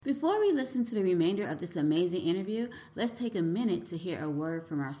Before we listen to the remainder of this amazing interview, let's take a minute to hear a word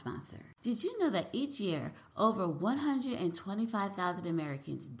from our sponsor. Did you know that each year, over 125,000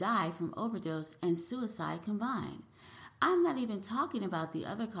 Americans die from overdose and suicide combined? I'm not even talking about the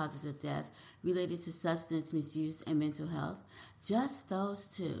other causes of death related to substance misuse and mental health, just those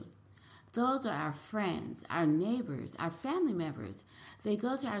two. Those are our friends, our neighbors, our family members. They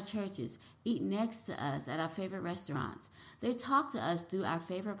go to our churches, eat next to us at our favorite restaurants. They talk to us through our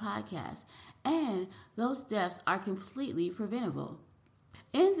favorite podcasts. And those deaths are completely preventable.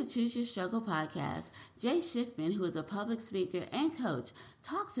 In the Choose Your Struggle podcast, Jay Schiffman, who is a public speaker and coach,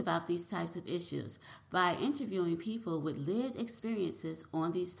 talks about these types of issues by interviewing people with lived experiences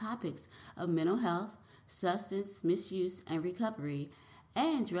on these topics of mental health, substance misuse and recovery,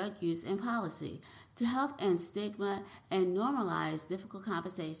 and drug use and policy to help end stigma and normalize difficult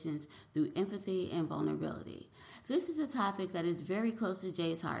conversations through empathy and vulnerability. This is a topic that is very close to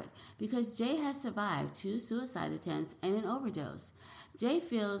Jay's heart because Jay has survived 2 suicide attempts and an overdose. Jay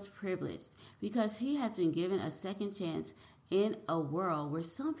feels privileged because he has been given a second chance in a world where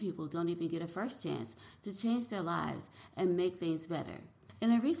some people don't even get a first chance to change their lives and make things better.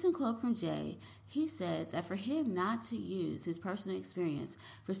 In a recent quote from Jay, he said that for him not to use his personal experience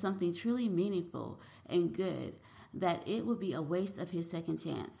for something truly meaningful and good, that it would be a waste of his second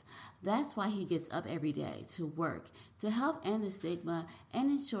chance. That's why he gets up every day to work, to help end the stigma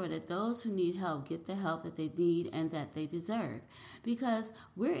and ensure that those who need help get the help that they need and that they deserve. Because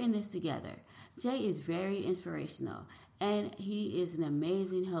we're in this together. Jay is very inspirational, and he is an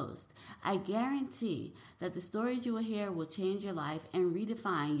amazing host. I guarantee that the stories you will hear will change your life and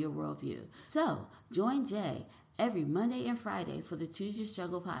redefine your worldview. So, join Jay every Monday and Friday for the Choose Your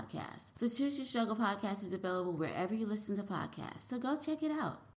Struggle podcast. The Choose Your Struggle podcast is available wherever you listen to podcasts, so go check it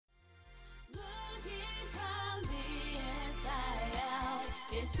out. Looking from the inside out,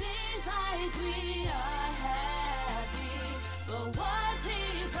 it seems like we are happy, but what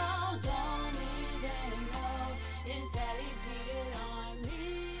people don't even know is that he cheated on me.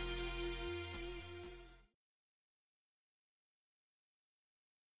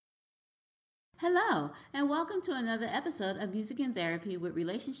 Hello, and welcome to another episode of Music and Therapy with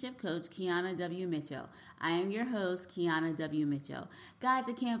relationship coach Kiana W. Mitchell. I am your host, Kiana W. Mitchell. Guys,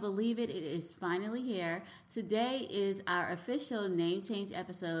 I can't believe it. It is finally here. Today is our official name change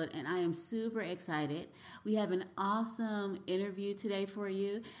episode, and I am super excited. We have an awesome interview today for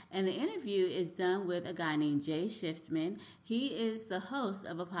you, and the interview is done with a guy named Jay Schiffman. He is the host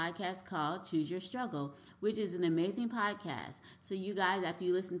of a podcast called Choose Your Struggle, which is an amazing podcast. So you guys, after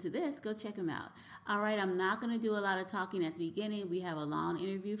you listen to this, go check him out. All right, I'm not going to do a lot of talking at the beginning. We have a long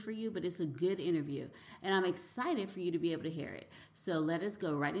interview for you, but it's a good interview, and I'm excited for you to be able to hear it. So let us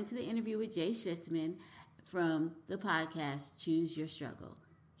go right into the interview with Jay Schiffman from the podcast Choose Your Struggle.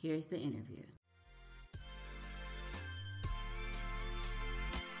 Here's the interview.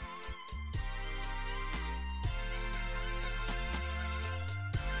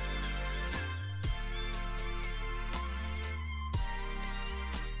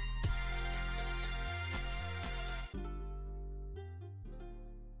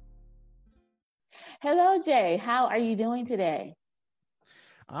 Hello, Jay. How are you doing today?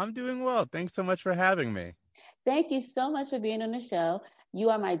 I'm doing well. Thanks so much for having me. Thank you so much for being on the show. You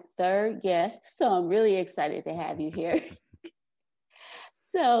are my third guest, so I'm really excited to have you here.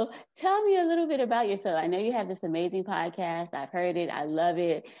 So tell me a little bit about yourself. I know you have this amazing podcast. I've heard it. I love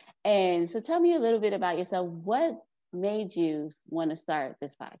it. And so tell me a little bit about yourself. What made you want to start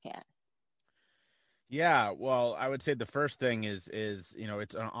this podcast? Yeah, well, I would say the first thing is it's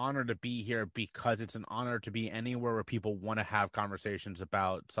an honor to be here because it's an honor to be anywhere where people want to have conversations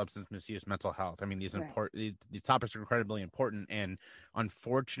about substance misuse, mental health. I mean, these topics are incredibly important, and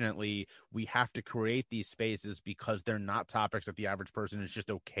unfortunately, we have to create these spaces because they're not topics that the average person is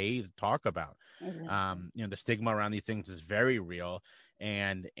just okay to talk about. Exactly. The stigma around these things is very real,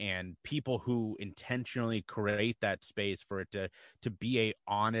 and people who intentionally create that space for it to be a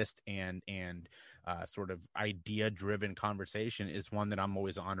honest and sort of idea-driven conversation is one that I'm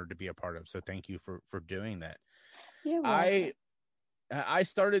always honored to be a part of. So thank you for doing that. You're welcome. I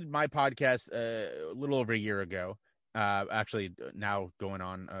started my podcast a little over a year ago. Actually, now going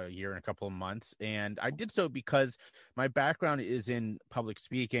on a year and a couple of months, and I did so because my background is in public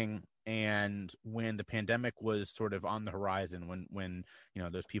speaking. And when the pandemic was sort of on the horizon, when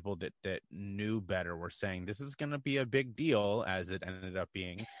those people that knew better were saying this is going to be a big deal, as it ended up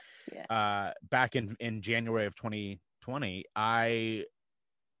being, back in January of 2020, I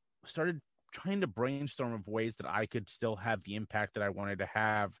started trying to brainstorm of ways that I could still have the impact that I wanted to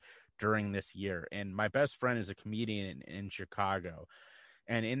have during this year. And my best friend is a comedian in Chicago.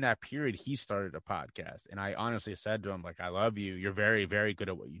 And in that period, he started a podcast. And I honestly said to him, like, I love you. You're very, very good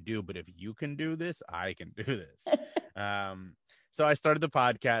at what you do. But if you can do this, I can do this. So I started the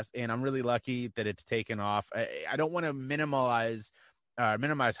podcast, and I'm really lucky that it's taken off. I don't want to minimize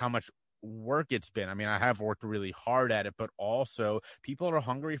how much work it's been. I mean, I have worked really hard at it, but also people are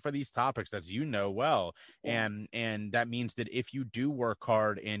hungry for these topics, as you know well. Yeah. And that means that if you do work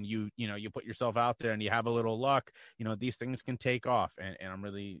hard and you put yourself out there and you have a little luck, these things can take off. And I'm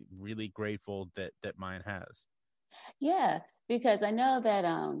really, really grateful that mine has. Yeah, because I know that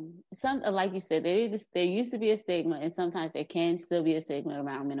some, like you said, there used to be a stigma, and sometimes there can still be a stigma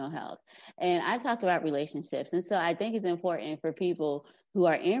around mental health. And I talk about relationships, and so I think it's important for people who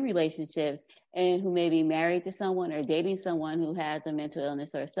are in relationships and who may be married to someone or dating someone who has a mental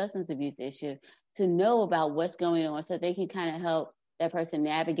illness or a substance abuse issue to know about what's going on, so they can kind of help that person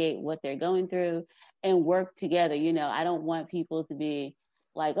navigate what they're going through and work together. I don't want people to be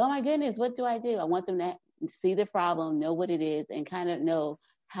like, oh my goodness, what do I do? I want them to see the problem, know what it is, and kind of know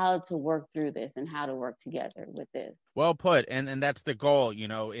how to work through this and how to work together with this. Well put. And that's the goal.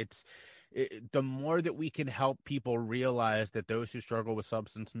 The more that we can help people realize that those who struggle with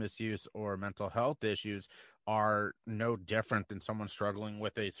substance misuse or mental health issues are no different than someone struggling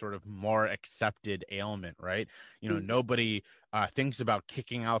with a sort of more accepted ailment, right? Nobody thinks about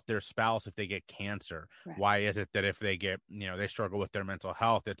kicking out their spouse if they get cancer. Right. Why is it that if they get, they struggle with their mental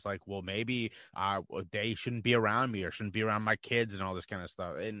health, it's like, well, maybe they shouldn't be around me or shouldn't be around my kids and all this kind of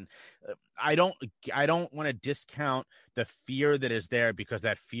stuff. And I don't want to discount the fear that is there, because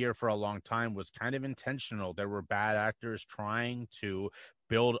that fear for a long time was kind of intentional. There were bad actors trying to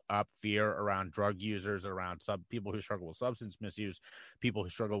build up fear around drug users, around people who struggle with substance misuse, people who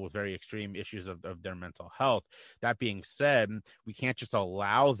struggle with very extreme issues of their mental health. That being said, we can't just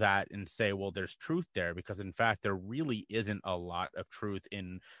allow that and say, well, there's truth there, because in fact, there really isn't a lot of truth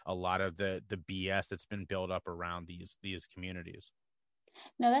in a lot of the BS that's been built up around these communities.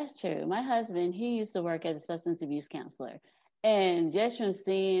 No, that's true. My husband, he used to work as a substance abuse counselor. And just from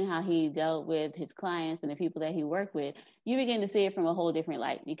seeing how he dealt with his clients and the people that he worked with, you begin to see it from a whole different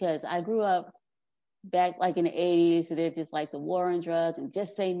light. Because I grew up back like in the 80s, so they're just like the war on drugs and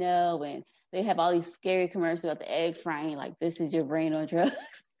just say no. And they have all these scary commercials about the egg frying, like this is your brain on drugs,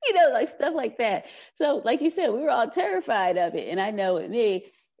 like stuff like that. So like you said, we were all terrified of it. And I know with me,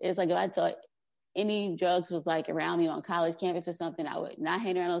 it's like if I thought any drugs was like around me on college campus or something, I would not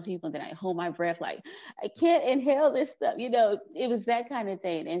hang around those people. And then I hold my breath, like I can't inhale this stuff. It was that kind of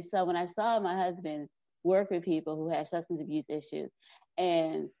thing. And so when I saw my husband work with people who had substance abuse issues,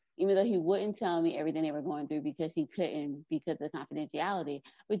 and even though he wouldn't tell me everything they were going through because he couldn't, because of confidentiality,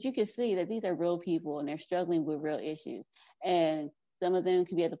 but you could see that these are real people and they're struggling with real issues. And some of them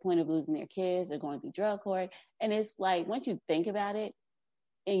could be at the point of losing their kids, they're going through drug court. And it's like, once you think about it,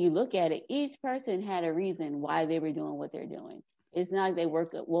 and you look at it, each person had a reason why they were doing what they're doing. It's not like they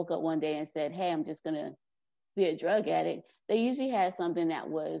woke up one day and said, hey, I'm just going to be a drug addict. They usually had something that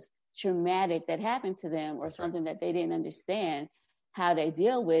was traumatic that happened to them, or something that they didn't understand how they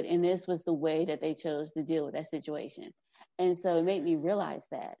deal with. And this was the way that they chose to deal with that situation. And so it made me realize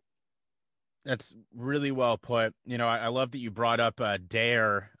that. That's really well put. I love that you brought up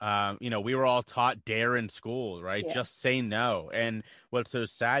DARE. We were all taught DARE in school, right? Yeah. Just say no. And what's so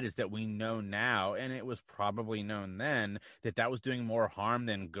sad is that we know now, and it was probably known then, that was doing more harm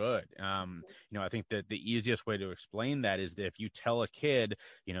than good. I think that the easiest way to explain that is that if you tell a kid,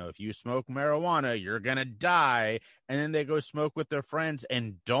 if you smoke marijuana, you're going to die, and then they go smoke with their friends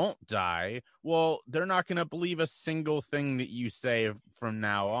and don't die, well, they're not going to believe a single thing that you say from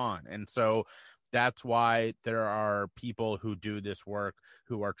now on. And so that's why there are people who do this work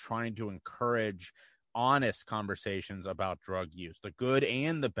who are trying to encourage honest conversations about drug use, the good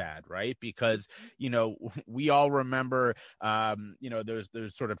and the bad, right? Because, we all remember, those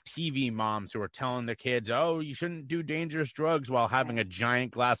sort of TV moms who are telling their kids, oh, you shouldn't do dangerous drugs while having a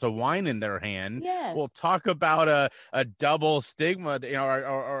giant glass of wine in their hand. Yes. Well, talk about a double stigma,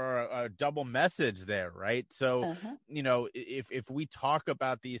 or a double message there, right? So, if we talk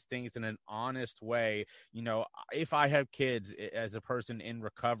about these things in an honest way, if I have kids as a person in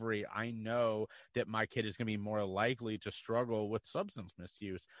recovery, I know that my kid is going to be more likely to struggle with substance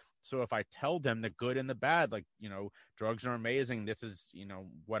misuse. So if I tell them the good and the bad, like, drugs are amazing, this is,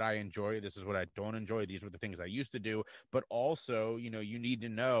 what I enjoy, this is what I don't enjoy, these were the things I used to do, but also, you need to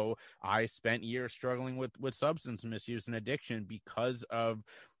know I spent years struggling with substance misuse and addiction because of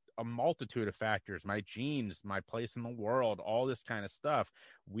a multitude of factors, my genes, my place in the world, all this kind of stuff.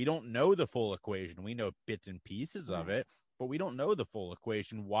 We don't know the full equation. We know bits and pieces of it, but we don't know the full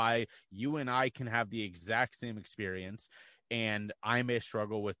equation, why you and I can have the exact same experience and I may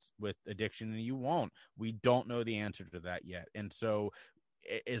struggle with addiction and you won't. We don't know the answer to that yet. And so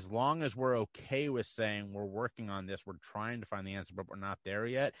as long as we're okay with saying we're working on this, we're trying to find the answer, but we're not there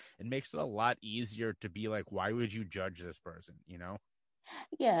yet, it makes it a lot easier to be like, why would you judge this person, you know?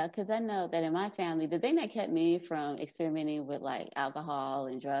 Yeah, because I know that in my family, the thing that kept me from experimenting with like alcohol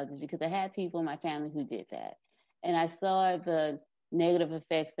and drugs is because I had people in my family who did that. And I saw the negative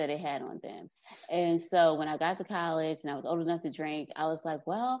effects that it had on them. And so when I got to college and I was old enough to drink, I was like,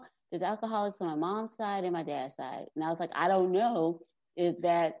 well, there's alcoholics on my mom's side and my dad's side. And I was like, I don't know if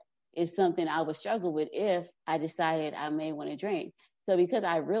that is something I would struggle with if I decided I may want to drink. So because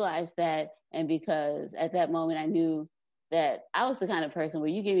I realized that, and because at that moment I knew that I was the kind of person where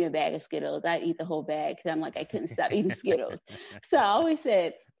you give me a bag of Skittles, I eat the whole bag because I'm like, I couldn't stop eating Skittles. So I always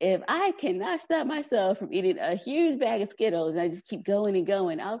said, if I cannot stop myself from eating a huge bag of Skittles and I just keep going and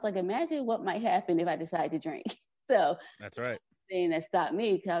going, I was like, imagine what might happen if I decide to drink. So that's right. Thing that stopped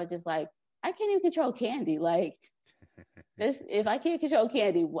me because I was just like, I can't even control candy. Like this, if I can't control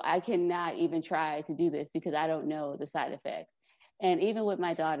candy, I cannot even try to do this because I don't know the side effects. And even with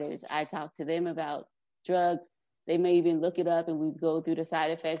my daughters, I talk to them about drugs. They may even look it up and we go through the side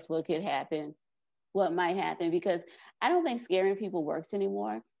effects, what could happen, what might happen, because I don't think scaring people works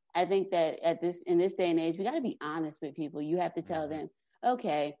anymore. I think that in this day and age, we got to be honest with people. You have to tell them,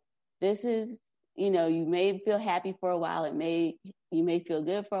 okay, this is, you may feel happy for a while. You may feel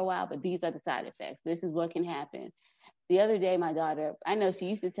good for a while, but these are the side effects. This is what can happen. The other day, my daughter, I know she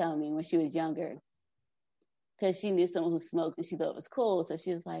used to tell me when she was younger, because she knew someone who smoked and she thought it was cool. So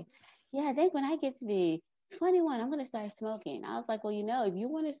she was like, yeah, I think when I get to be 21, I'm going to start smoking. I was like, well, if you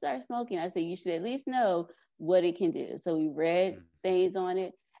want to start smoking, I said, you should at least know what it can do. So we read things on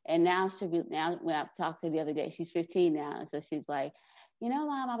it. And now when I talked to her the other day, she's 15 now. And so she's like,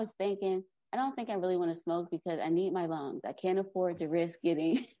 Mom, I was thinking, I don't think I really want to smoke because I need my lungs. I can't afford to risk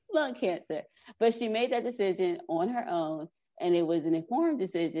getting lung cancer. But she made that decision on her own. And it was an informed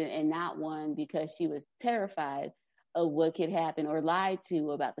decision and not one because she was terrified of what could happen or lied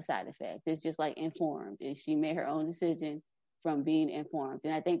to about the side effects. It's just like informed. And she made her own decision from being informed.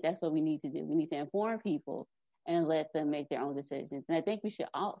 And I think that's what we need to do. We need to inform people and let them make their own decisions. And I think we should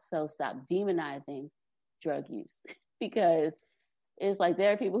also stop demonizing drug use because it's like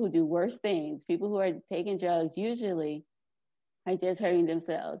there are people who do worse things. People who are taking drugs usually are just hurting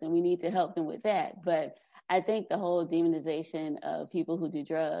themselves, and we need to help them with that. But I think the whole demonization of people who do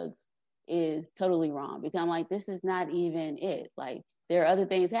drugs is totally wrong because I'm like, this is not even it. Like there are other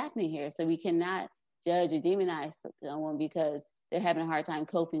things happening here. So we cannot judge or demonize someone because they're having a hard time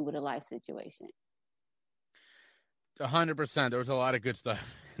coping with a life situation. 100%. There was a lot of good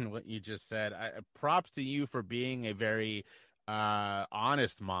stuff in what you just said. Props to you for being a very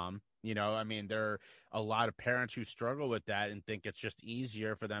honest mom. I mean, there are a lot of parents who struggle with that and think it's just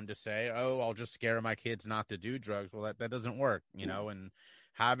easier for them to say, oh, I'll just scare my kids not to do drugs. Well, that doesn't work, and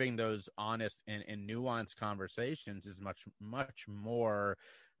having those honest and nuanced conversations is much, much more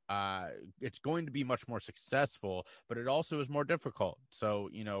it's going to be much more successful, but it also is more difficult. So,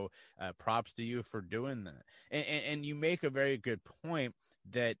 props to you for doing that. And you make a very good point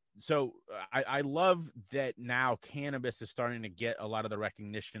that, so I love that now cannabis is starting to get a lot of the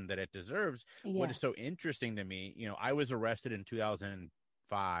recognition that it deserves. Yeah. What is so interesting to me, I was arrested in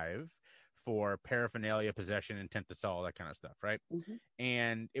 2005 for paraphernalia, possession, intent to sell, all that kind of stuff, right? Mm-hmm.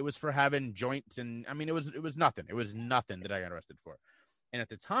 And it was for having joints, and I mean, it was nothing. It was nothing that I got arrested for. And at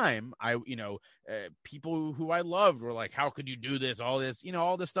the time, people who I loved were like, how could you do this? All this,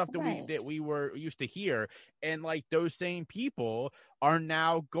 all the stuff that we were used to hear. And like those same people are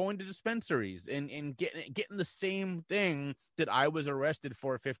now going to dispensaries and getting the same thing that I was arrested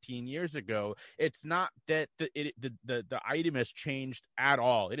for 15 years ago. It's not that the item has changed at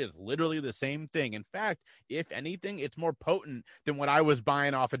all. It is literally the same thing. In fact, if anything, it's more potent than what I was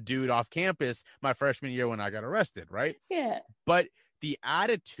buying off a dude off campus my freshman year when I got arrested, right? Yeah. But the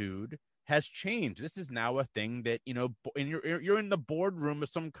attitude has changed. This is now a thing that, and you're in the boardroom of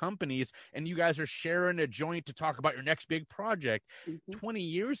some companies and you guys are sharing a joint to talk about your next big project. Mm-hmm. 20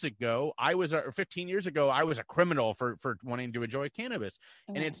 years ago, or 15 years ago, I was a criminal for wanting to enjoy cannabis.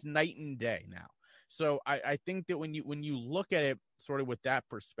 Okay. And it's night and day now. So I think that when you look at it sort of with that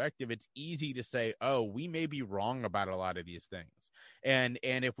perspective, it's easy to say, oh, we may be wrong about a lot of these things. And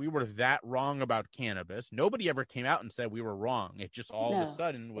if we were that wrong about cannabis, nobody ever came out and said we were wrong. It just all of a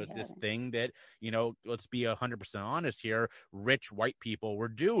sudden was this thing that, let's be 100% honest here, rich white people were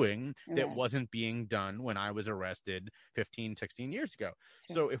doing that wasn't being done when I was arrested 15, 16 years ago.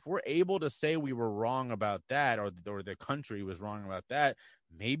 Sure. So if we're able to say we were wrong about that, or the country was wrong about that,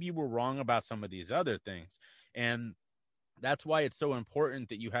 maybe we're wrong about some of these other things. And That's why it's so important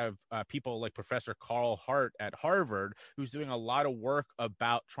that you have people like Professor Carl Hart at Harvard, who's doing a lot of work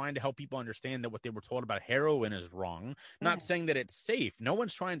about trying to help people understand that what they were told about heroin is wrong. Not saying that it's safe. No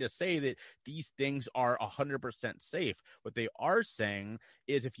one's trying to say that these things are 100% safe. What they are saying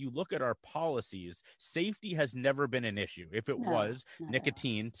is, if you look at our policies, safety has never been an issue. If it was,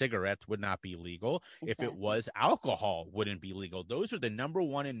 nicotine, cigarettes would not be legal. Exactly. If it was, alcohol wouldn't be legal. Those are the number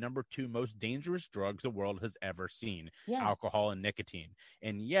one and number two most dangerous drugs the world has ever seen. Alcohol and nicotine,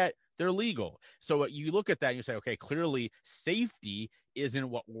 and yet they're legal. So you look at that and you say, okay, clearly safety isn't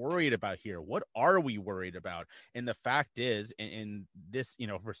what we're worried about here. What are we worried about? And the fact is, in this,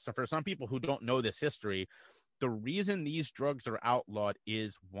 for some people who don't know this history, the reason these drugs are outlawed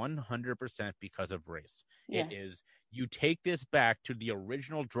is 100% because of race. It is. You take this back to the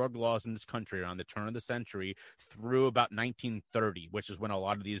original drug laws in this country around the turn of the century through about 1930, which is when a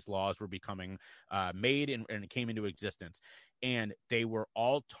lot of these laws were becoming made and came into existence. And they were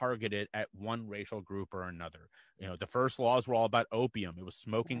all targeted at one racial group or another. The first laws were all about opium. It was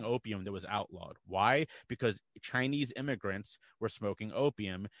smoking opium that was outlawed. Why? Because Chinese immigrants were smoking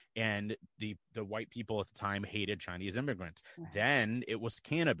opium, and the white people at the time hated Chinese immigrants. Then it was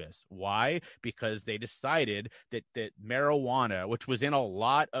cannabis. Why? Because they decided that marijuana, which was in a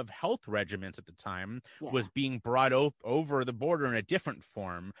lot of health regimens at the time, was being brought over the border in a different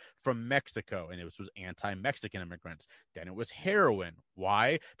form from Mexico, and this was anti-Mexican immigrants. Then it was heroin.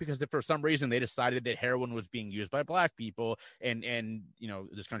 Why? Because for some reason they decided that heroin was being used by black people, and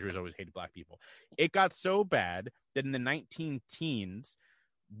this country has always hated black people. It got so bad that in the 19-teens,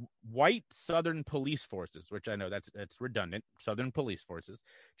 white Southern police forces, which I know that's redundant, Southern police forces,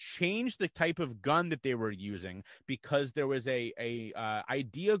 changed the type of gun that they were using, because there was a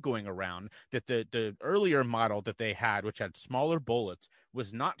idea going around that the earlier model that they had, which had smaller bullets,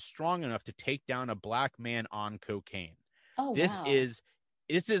 was not strong enough to take down a black man on cocaine. Oh, this wow.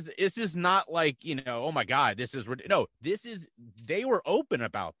 This is not like, oh my God, they were open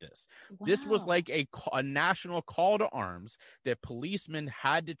about this. Wow. This was like a national call to arms that policemen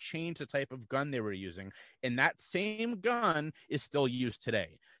had to change the type of gun they were using. And that same gun is still used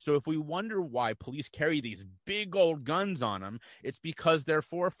today. So if we wonder why police carry these big old guns on them, it's because their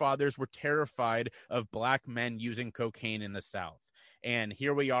forefathers were terrified of black men using cocaine in the South. And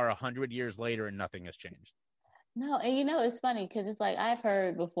here we are 100 years later and nothing has changed. No, and it's funny because it's like I've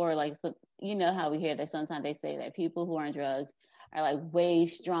heard before, like, so, how we hear that sometimes they say that people who are on drugs are like way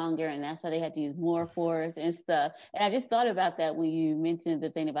stronger, and that's why they have to use more force and stuff. And I just thought about that when you mentioned the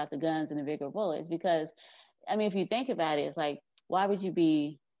thing about the guns and the bigger bullets, because I mean, if you think about it, it's like, why would you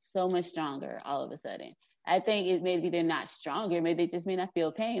be so much stronger all of a sudden? I think maybe they're not stronger, maybe they just may not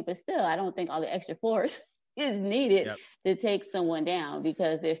feel pain, but still, I don't think all the extra force is needed to take someone down,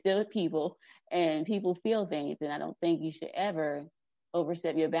 because they're still people and people feel things. And I don't think you should ever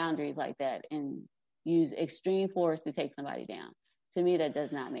overstep your boundaries like that and use extreme force to take somebody down. To me, that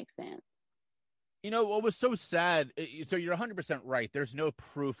does not make sense. What was so sad, so you're 100% right. There's no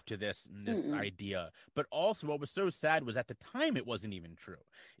proof to this idea. But also what was so sad was at the time it wasn't even true.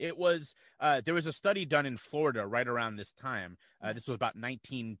 It was, there was a study done in Florida right around this time. This was about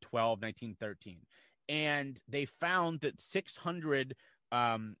 1912, 1913. And they found that 600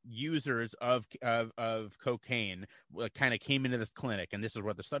 users of cocaine kind of came into this clinic, and this is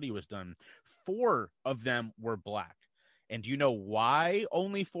where the study was done. 4 of them were black. And do you know why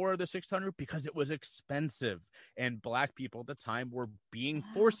only 4 of the 600? Because it was expensive, and black people at the time were being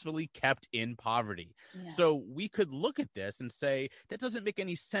forcefully kept in poverty. Yeah. So we could look at this and say, that doesn't make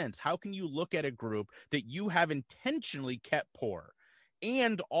any sense. How can you look at a group that you have intentionally kept poor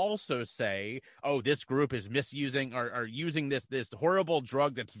and also say, oh, this group is misusing or using this horrible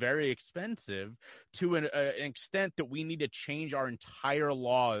drug that's very expensive to an extent that we need to change our entire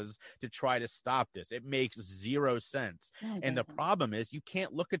laws to try to stop this? It makes zero sense. And the problem is, you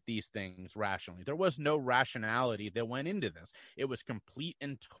can't look at these things rationally. There was no rationality that went into this. It was complete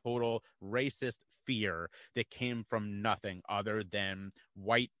and total racist fear that came from nothing other than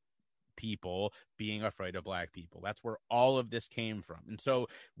white people being afraid of black people. That's where all of this came from. And so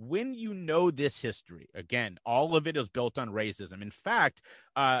when you know this history, again, all of it is built on racism. In fact,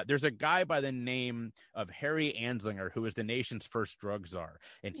 there's a guy by the name of Harry Anslinger, who was the nation's first drug czar.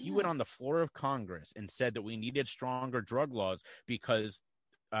 And he went on the floor of Congress and said that we needed stronger drug laws because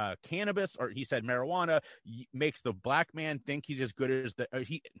cannabis, or he said marijuana, makes the black man think he's as good as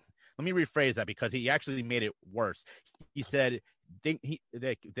let me rephrase that, because he actually made it worse. He said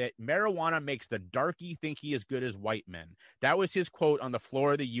that marijuana makes the darky think he is good as white men. That was his quote on the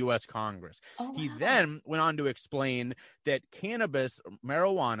floor of the U.S. Congress. Oh, He wow. then went on to explain that cannabis,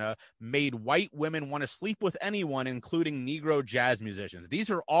 marijuana, made white women want to sleep with anyone, including Negro jazz musicians.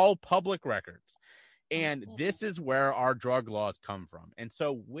 These are all public records. And this is where our drug laws come from. And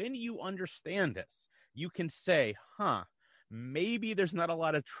so when you understand this, you can say, maybe there's not a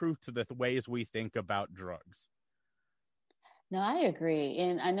lot of truth to the ways we think about drugs. No, I agree.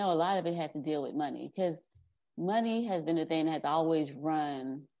 And I know a lot of it has to deal with money, because money has been the thing that has always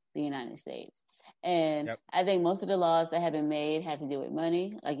run the United States. And Yep. I think most of the laws that have been made have to do with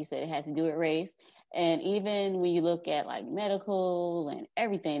money. Like you said, it has to do with race. And even when you look at like medical and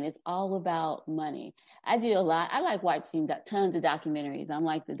everything, it's all about money. I do a lot. I like watching tons of documentaries. I'm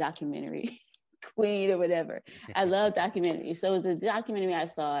like the documentary queen or whatever. I love documentaries. So it was a documentary I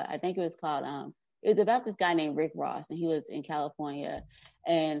saw. I think it was called, it was about this guy named Rick Ross, and he was in California,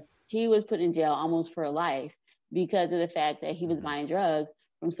 and he was put in jail almost for life because of the fact that he was buying drugs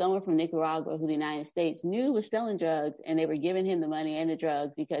from someone from Nicaragua who the United States knew was selling drugs, and they were giving him the money and the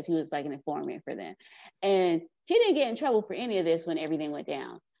drugs because he was like an informant for them. And he didn't get in trouble for any of this when everything went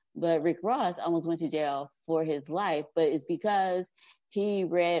down. But Rick Ross almost went to jail for his life, but it's because he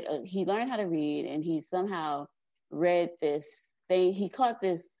learned how to read, and he somehow read this thing. He caught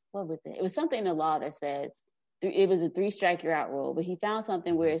this, what was it? It was something in the law that said it was a 3-strike you're out rule, but he found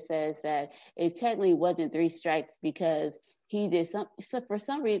something where it says that it technically wasn't 3 strikes because he did for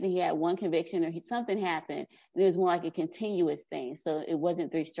some reason he had one conviction or something happened, and it was more like a continuous thing. So it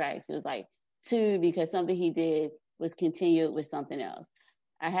wasn't 3 strikes. It was like 2 because something he did was continued with something else.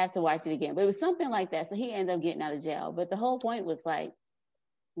 I have to watch it again, but it was something like that. So he ended up getting out of jail. But the whole point was like,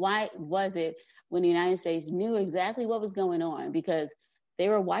 why was it when the United States knew exactly what was going on, because they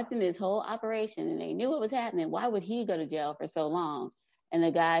were watching this whole operation and they knew what was happening, why would he go to jail for so long? And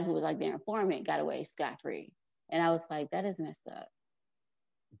the guy who was like their informant got away scot-free. And I was like, that is messed up.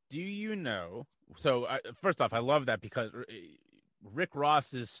 Do you know? So first off, I love that because Rick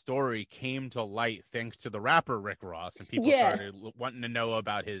Ross's story came to light thanks to the rapper Rick Ross, and people started wanting to know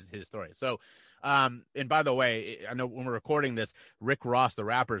about his story. So, and by the way, I know when we're recording this, Rick Ross, the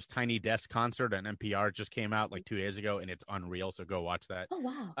rapper's Tiny Desk concert on NPR just came out like 2 days ago, and it's unreal. So go watch that. Oh,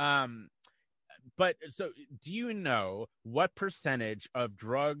 wow. But so do you know what percentage of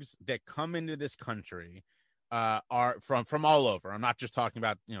drugs that come into this country are from all over? I'm not just talking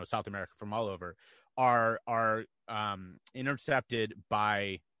about, South America, from all over, are intercepted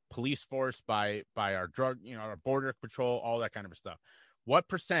by police force, by our drug, our border patrol, all that kind of stuff. What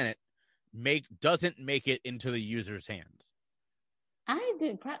percent doesn't make it into the user's hands? I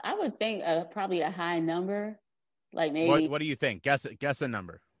would think probably a high number, like maybe. What do you think? Guess a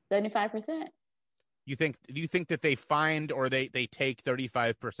number. 75%. Do you think that they find or they take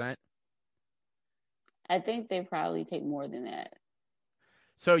 35%? I think they probably take more than that.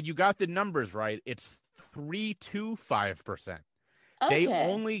 So you got the numbers right. It's 3 to 5%. Okay. They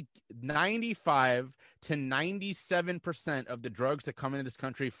only 95 to 97% of the drugs that come into this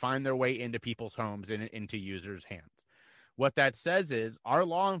country find their way into people's homes and into users' hands. What that says is our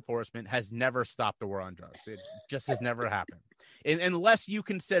law enforcement has never stopped the war on drugs. It just has never happened. Unless you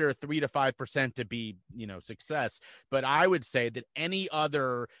consider 3 to 5% to be, success. But I would say that any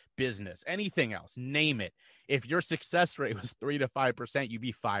other business, anything else, name it, if your success rate was 3 to 5%, you'd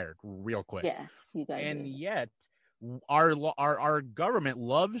be fired real quick. Yeah, you guys. And yet our government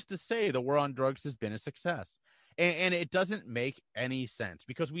loves to say the war on drugs has been a success. And it doesn't make any sense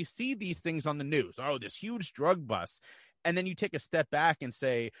because we see these things on the news. Oh, this huge drug bust. And then you take a step back and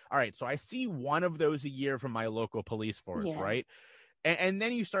say, all right, so I see one of those a year from my local police force, right? And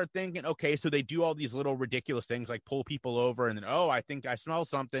then you start thinking, okay, so they do all these little ridiculous things like pull people over and then, I think I smell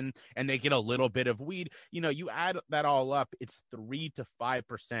something, and they get a little bit of weed. You add that all up, it's 3 to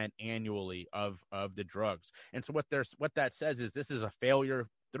 5% annually of the drugs. And so what that says is this is a failure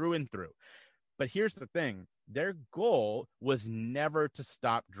through and through. But here's the thing. Their goal was never to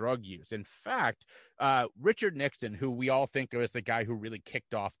stop drug use. In fact, Richard Nixon, who we all think of as the guy who really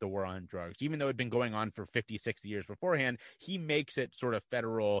kicked off the war on drugs, even though it had been going on for 50, 60 years beforehand, he makes it sort of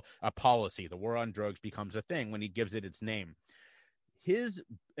federal policy. The war on drugs becomes a thing when he gives it its name. His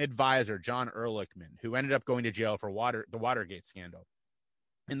advisor, John Ehrlichman, who ended up going to jail for the Watergate scandal,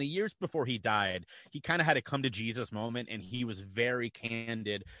 in the years before he died, he kind of had a come to Jesus moment, and he was very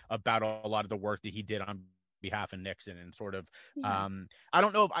candid about a lot of the work that he did on behalf of Nixon and sort of, I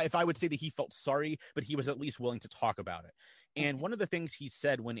don't know if I would say that he felt sorry, but he was at least willing to talk about it. And one of the things he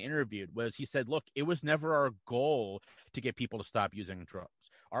said when interviewed was, he said, look, it was never our goal to get people to stop using drugs.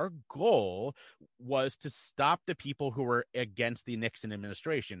 Our goal was to stop the people who were against the Nixon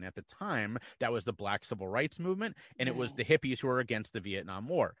administration. At the time, that was the Black Civil Rights Movement, and it was the hippies who were against the Vietnam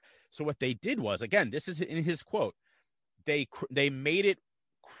War. So what they did was, again, this is in his quote, they made it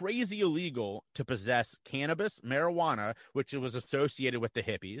crazy illegal to possess cannabis, marijuana, which was associated with the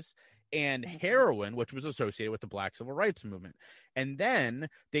hippies, and heroin, which was associated with the Black Civil Rights Movement. And then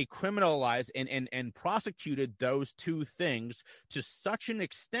they criminalized and prosecuted those two things to such an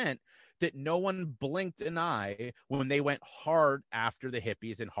extent that no one blinked an eye when they went hard after the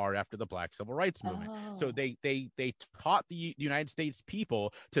hippies and hard after the Black Civil Rights Movement. So they taught the United States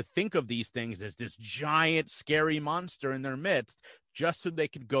people to think of these things as this giant, scary monster in their midst, just so they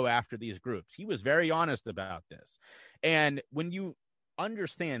could go after these groups. He was very honest about this. And when you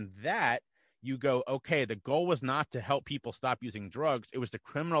understand that, you go, okay, the goal was not to help people stop using drugs. It was to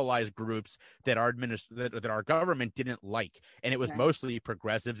criminalize groups that our government didn't like. And it was mostly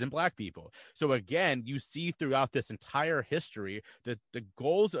progressives and Black people. So again, you see throughout this entire history that the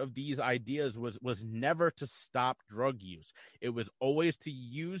goals of these ideas was never to stop drug use. It was always to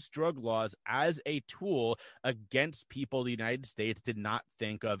use drug laws as a tool against people the United States did not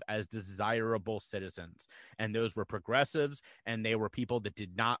think of as desirable citizens. And those were progressives, and they were people that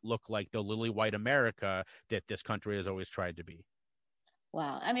did not look like the lily white America that this country has always tried to be.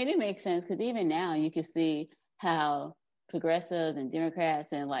 Wow. I mean, it makes sense, because even now you can see how progressives and Democrats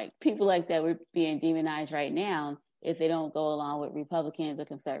and like people like that were being demonized right now if they don't go along with Republicans or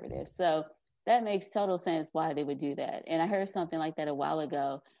conservatives. So that makes total sense why they would do that. And I heard something like that a while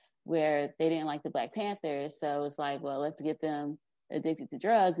ago where they didn't like the Black Panthers. So it's like, well, let's get them addicted to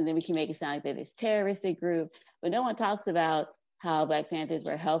drugs, and then we can make it sound like they're this terroristic group. But no one talks about how Black Panthers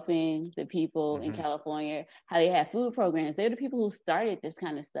were helping the people in California, how they had food programs. They were the people who started this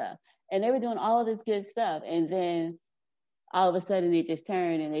kind of stuff. And they were doing all of this good stuff. And then all of a sudden they just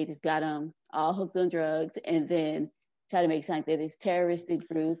turned and they just got them all hooked on drugs, and then try to make it sound like they're this terroristic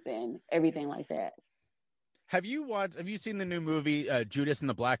group and everything like that. Have you seen the new movie, Judas and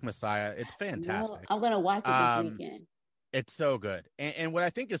the Black Messiah? It's fantastic. No, I'm going to watch it this weekend. It's so good. And what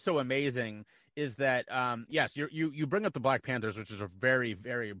I think is so amazing is that, yes, you bring up the Black Panthers, which is a very,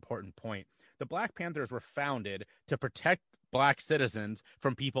 very important point. The Black Panthers were founded to protect Black citizens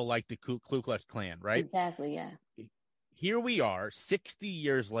from people like the Ku Klux Klan, right? Exactly, yeah. Here we are 60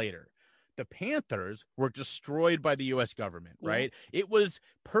 years later. The Panthers were destroyed by the U.S. government, right? It was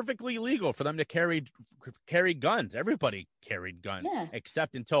perfectly legal for them to carry guns. Everybody carried guns,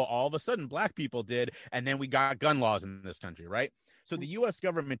 except until all of a sudden Black people did, and then we got gun laws in this country, right? So the U.S.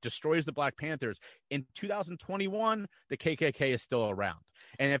 government destroys the Black Panthers. In 2021, the KKK is still around.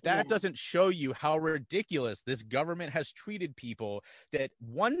 And if that doesn't show you how ridiculous this government has treated people, that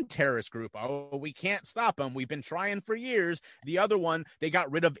one terrorist group, oh, we can't stop them, we've been trying for years. The other one, they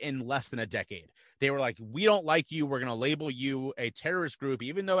got rid of in less than a decade. They were like, we don't like you. We're going to label you a terrorist group,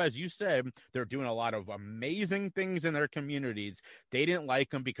 even though, as you said, they're doing a lot of amazing things in their communities. They didn't like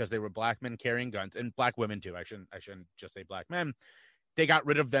them because they were Black men carrying guns, and Black women too. I shouldn't just say Black men. They got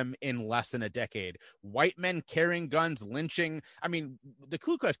rid of them in less than a decade. White men carrying guns, lynching. I mean, the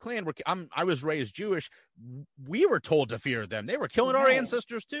Ku Klux Klan, I was raised Jewish. We were told to fear them. They were killing our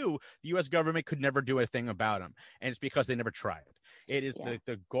ancestors too. The U.S. government could never do a thing about them. And it's because they never tried. It is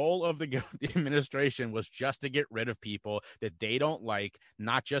the goal of the administration was just to get rid of people that they don't like,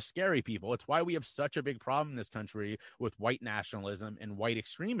 not just scary people. It's why we have such a big problem in this country with white nationalism and white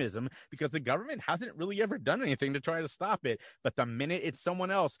extremism, because the government hasn't really ever done anything to try to stop it. But the minute it's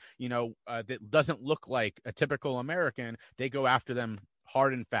someone else, that doesn't look like a typical American, they go after them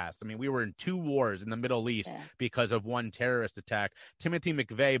hard and fast. I mean, we were in 2 wars in the Middle East because of one terrorist attack. Timothy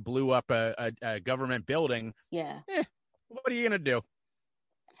McVeigh blew up a government building. What are you going to do?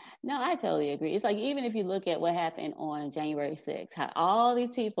 No, I totally agree. It's like, even if you look at what happened on January 6th, how all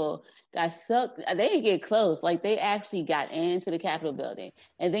these people got sucked, they didn't get close. Like, they actually got into the Capitol building.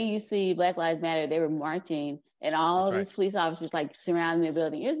 And then you see Black Lives Matter, they were marching, and all these police officers like surrounding the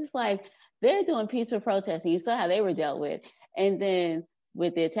building. It's just like, they're doing peaceful protesting. You saw how they were dealt with. And then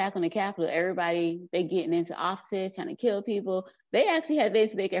with the attack on the Capitol, everybody, they getting into offices, trying to kill people. They actually had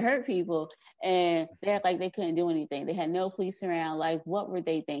this, they could hurt people, and they act like they couldn't do anything. They had no police around. Like, what were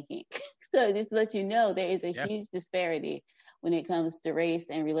they thinking? So just to let you know, there is a huge disparity when it comes to race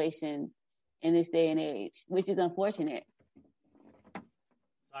and relations in this day and age, which is unfortunate.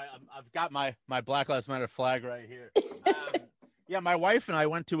 I've got my Black Lives Matter flag right here. Yeah, my wife and I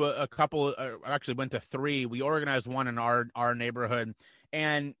went to a couple. Actually, went to three. We organized one in our neighborhood,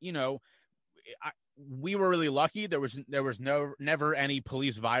 and we were really lucky. There was never any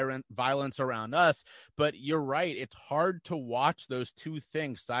police violence around us. But you're right; it's hard to watch those two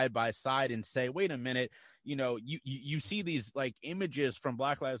things side by side and say, "Wait a minute." You see these like images from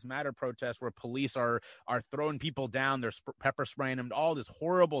Black Lives Matter protests where police are throwing people down, they're pepper spraying them, all these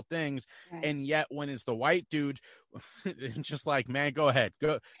horrible things, right. And yet when it's the white dude, it's just like, man, go ahead,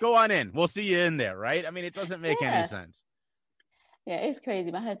 go on in. We'll see you in there, right? I mean, it doesn't make any sense. Yeah, it's crazy.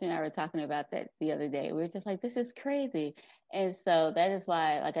 My husband and I were talking about that the other day. We were just like, this is crazy. And so that is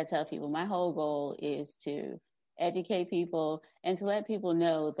why, like I tell people, my whole goal is to educate people and to let people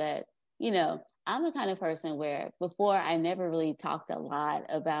know that, I'm the kind of person where before I never really talked a lot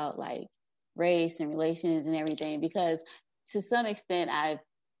about like race and relations and everything, because to some extent I've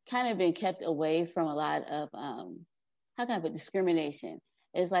kind of been kept away from a lot of, how can I put discrimination?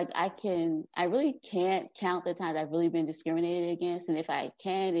 It's like I really can't count the times I've really been discriminated against. And if I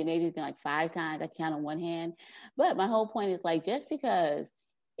can, it maybe it's been like 5 times. I count on one hand. But my whole point is like, just because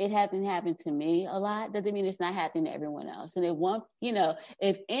it hasn't happened to me a lot doesn't mean it's not happening to everyone else. And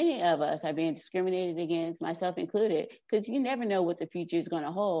if any of us are being discriminated against, myself included, because you never know what the future is going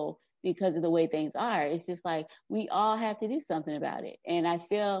to hold because of the way things are. It's just like, we all have to do something about it. And I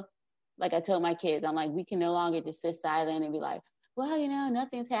feel like I told my kids, I'm like, we can no longer just sit silent and be like, well,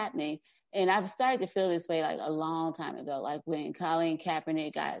 nothing's happening. And I've started to feel this way like a long time ago, like when Colin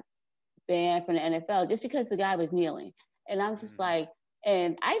Kaepernick got banned from the NFL just because the guy was kneeling. And I'm just like,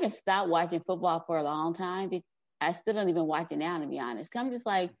 and I even stopped watching football for a long time. I still don't even watch it now, to be honest. I'm just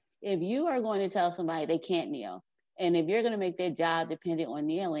like, if you are going to tell somebody they can't kneel, and if you're going to make their job dependent on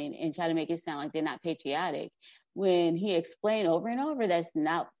kneeling and try to make it sound like they're not patriotic, when he explained over and over that's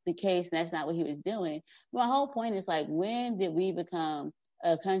not the case and that's not what he was doing. My whole point is like, when did we become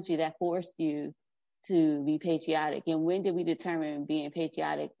a country that forced you to be patriotic? And when did we determine being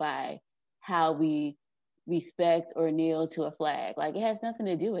patriotic by how we respect or kneel to a flag? Like, it has nothing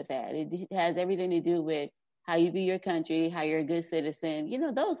to do with that. It has everything to do with how you view your country, how you're a good citizen,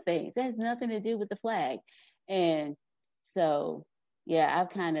 those things. It has nothing to do with the flag. And so, yeah,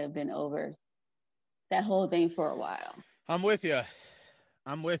 I've kind of been over that whole thing for a while. I'm with you.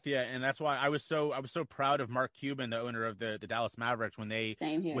 And that's why I was so proud of Mark Cuban, the owner of the Dallas Mavericks, when they,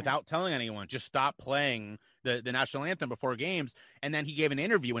 without telling anyone, just stopped playing the national anthem before games. And then he gave an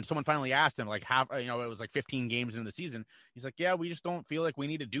interview and someone finally asked him, like, it was like 15 games into the season. He's like, yeah, we just don't feel like we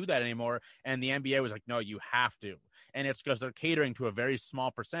need to do that anymore. And the NBA was like, no, you have to. And it's because they're catering to a very small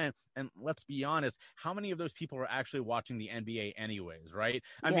percent. And let's be honest, how many of those people are actually watching the NBA anyways, right?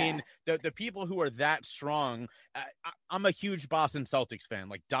 I mean, the people who are that strong, I'm a huge Boston Celtics fan,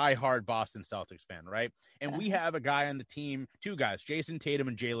 like diehard Boston Celtics fan, right? And we have a guy on the team, 2 guys, Jason Tatum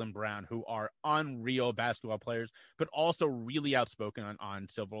and Jaylen Brown, who are unreal basketball players, but also really outspoken on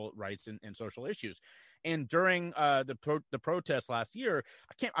civil rights and social issues. And during the protest last year,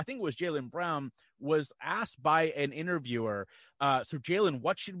 I think it was Jaylen Brown was asked by an interviewer, so Jaylen,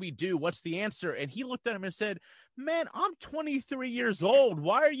 what should we do? What's the answer? And he looked at him and said, man, I'm 23 years old.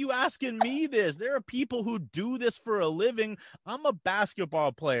 Why are you asking me this? There are people who do this for a living. I'm a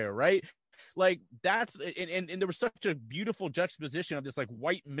basketball player, right? Like, that's and there was such a beautiful juxtaposition of this like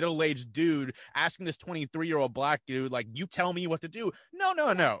white middle-aged dude asking this 23-year-old black dude, like, you tell me what to do.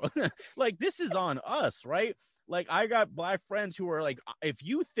 No. Like, this is on us, right? Like, I got black friends who are like, if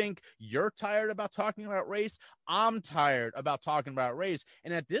you think you're tired about talking about race, I'm tired about talking about race.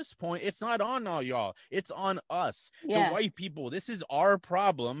 And at this point, it's not on all y'all. It's on us. The white people. This is our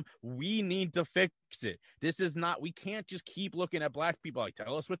problem. We need to fix it. This is not, we can't just keep looking at black people like,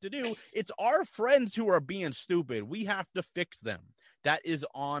 tell us what to do. It's our friends who are being stupid. We have to fix them. That is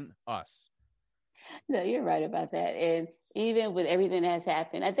on us. No, you're right about that. And even with everything that's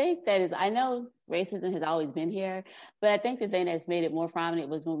happened, I think I know racism has always been here, but I think the thing that's made it more prominent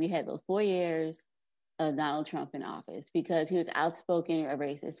was when we had those 4 years of Donald Trump in office, because he was outspoken or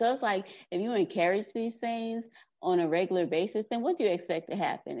racist. So it's like, if you encourage these things on a regular basis, then what do you expect to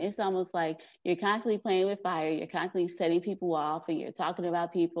happen? It's almost like you're constantly playing with fire, you're constantly setting people off, and you're talking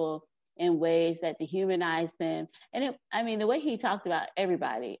about people in ways that dehumanize them. And the way he talked about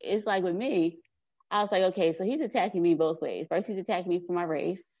everybody, it's like with me, I was like, okay, so he's attacking me both ways. First, he's attacking me for my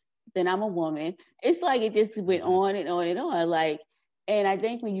race. Then I'm a woman. It's like it just went on and on and on. Like, and I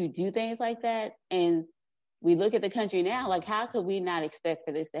think when you do things like that, and we look at the country now, like, how could we not expect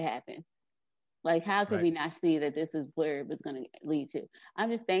for this to happen? Like, how could we not see that this is where it was going to lead to?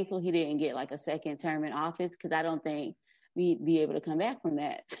 I'm just thankful he didn't get like a second term in office, because I don't think we'd be able to come back from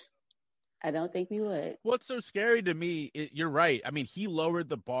that. I don't think we would. What's so scary to me, you're right. I mean, he lowered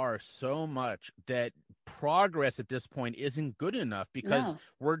the bar so much that progress at this point isn't good enough because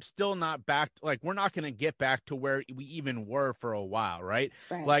we're still not back. Like, we're not going to get back to where we even were for a while, right?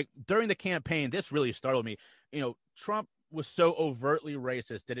 Like, during the campaign, this really startled me. You know, Trump was so overtly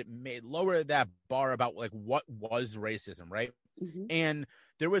racist that it made lower that bar about like what was racism, right? Mm-hmm. And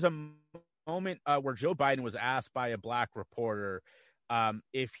there was a moment where Joe Biden was asked by a black reporter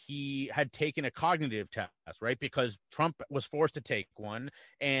if he had taken a cognitive test, right? Because Trump was forced to take one.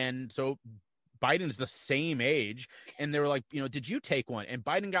 And so Biden's the same age. And they were like, you know, did you take one? And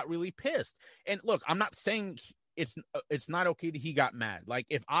Biden got really pissed. And look, I'm not saying it's not okay that he got mad. Like,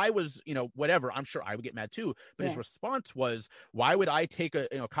 if I was, you know, whatever, I'm sure I would get mad too. But his response was, why would I take a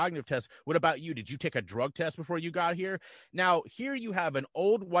cognitive test? What about you? Did you take a drug test before you got here? Now, here you have an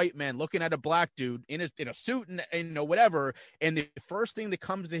old white man looking at a black dude in a suit and you know, whatever. And the first thing that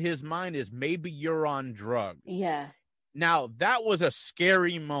comes to his mind is, maybe you're on drugs. Yeah. Now, that was a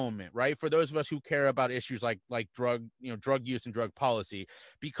scary moment, right? For those of us who care about issues like drug use and drug policy,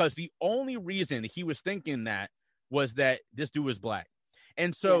 because the only reason he was thinking that was that this dude was black.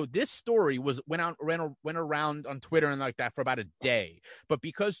 And so this story went around on Twitter and like that for about a day. But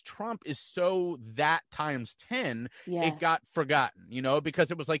because Trump is so that times 10, it got forgotten, you know,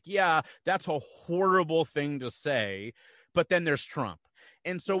 because it was like, yeah, that's a horrible thing to say. But then there's Trump.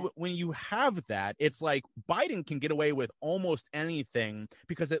 And so when you have that, it's like Biden can get away with almost anything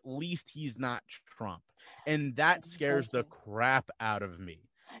because at least he's not Trump. And that scares the crap out of me.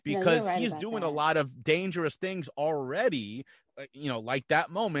 Because he's doing a lot of dangerous things already, you know, like that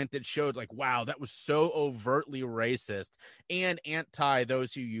moment that showed like, wow, that was so overtly racist and anti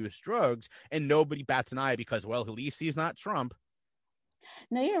those who use drugs, and nobody bats an eye because, well, at least he's not Trump.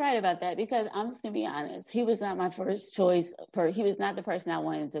 No, you're right about that, because I'm just going to be honest. He was not my first choice. He was not the person I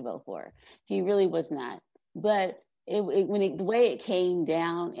wanted to vote for. He really was not. But the way it came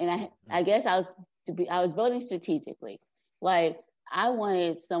down, and I guess I was voting strategically. Like, I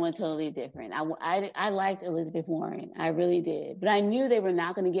wanted someone totally different. I liked Elizabeth Warren. I really did. But I knew they were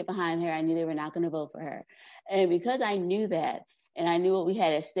not going to get behind her. I knew they were not going to vote for her. And because I knew that, and I knew what we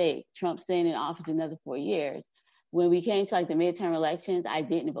had at stake, Trump staying in office another 4 years, when we came to like the midterm elections, I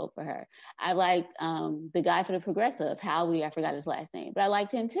didn't vote for her. I liked the guy for the Progressive, Howie, I forgot his last name, but I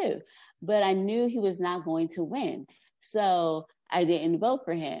liked him too. But I knew he was not going to win. So I didn't vote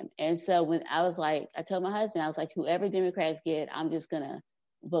for him. And so when I was like, I told my husband, I was like, whoever Democrats get, I'm just going to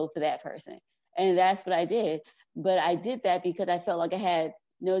vote for that person. And that's what I did. But I did that because I felt like I had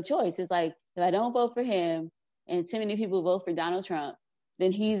no choice. It's like, if I don't vote for him and too many people vote for Donald Trump,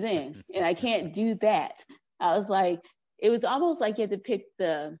 then he's in. And I can't do that. I was like, it was almost like you had to pick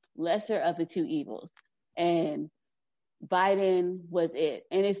the lesser of the two evils. And Biden was it.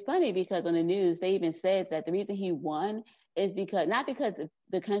 And it's funny because on the news, they even said that the reason he won is not because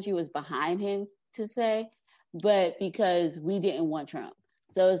the country was behind him to say, but because we didn't want Trump.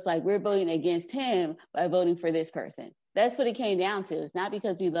 So it's like, we're voting against him by voting for this person. That's what it came down to. It's not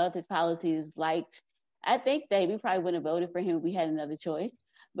because we loved his policies, I think that we probably wouldn't have voted for him if we had another choice,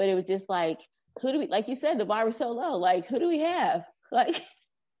 but it was just like, who do we, like you said, the bar was so low, like, who do we have? Like,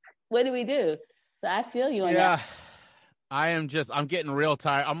 what do we do? So I feel you on that. I'm getting real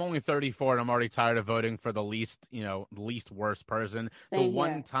tired. I'm only 34 and I'm already tired of voting for the least worst person. The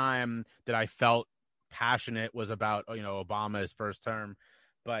one time that I felt passionate was about, Obama's first term,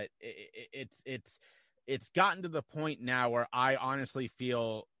 but it's gotten to the point now where I honestly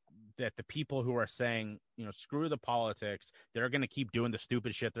feel that the people who are saying, screw the politics, they're going to keep doing the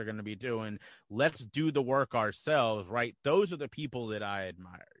stupid shit they're going to be doing. Let's do the work ourselves, right? Those are the people that I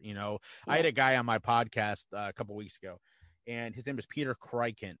admire. I had a guy on my podcast a couple weeks ago, and his name is Peter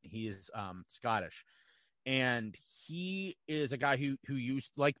Criken. He's Scottish, and he is a guy who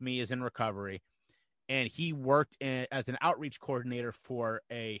used, like me, is in recovery, and he worked as an outreach coordinator for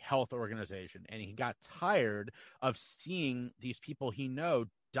a health organization, and he got tired of seeing these people he know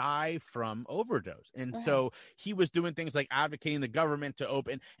die from overdose. And so he was doing things like advocating the government to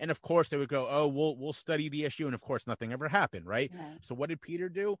open, and of course they would go, oh, we'll study the issue, and of course nothing ever happened, right? So what did Peter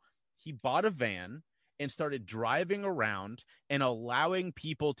do? He bought a van and started driving around and allowing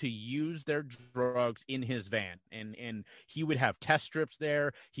people to use their drugs in his van. And he would have test strips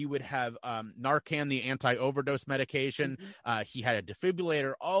there. He would have Narcan, the anti-overdose medication. He had a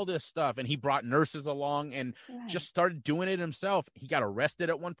defibrillator, all this stuff. And he brought nurses along and just started doing it himself. He got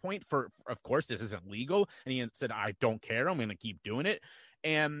arrested at one point for, of course, this isn't legal. And he said, I don't care. I'm going to keep doing it.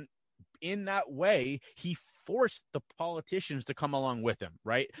 And in that way, he forced the politicians to come along with him,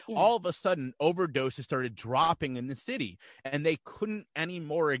 right? Yeah. All of a sudden, overdoses started dropping in the city, and they couldn't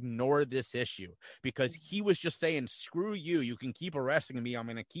anymore ignore this issue because he was just saying, screw you. You can keep arresting me. I'm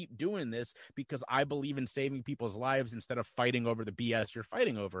going to keep doing this because I believe in saving people's lives instead of fighting over the BS you're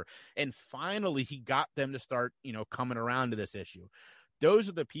fighting over. And finally, he got them to start, coming around to this issue. Those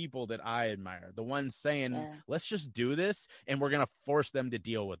are the people that I admire, the ones saying, let's just do this, and we're going to force them to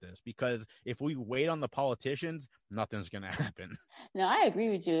deal with this, because if we wait on the politicians, nothing's going to happen. No, I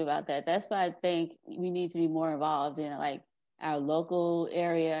agree with you about that. That's why I think we need to be more involved in like our local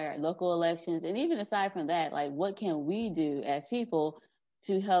area, our local elections. And even aside from that, like what can we do as people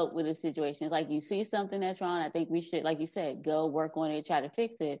to help with the situation? Like you see something that's wrong, I think we should, like you said, go work on it, try to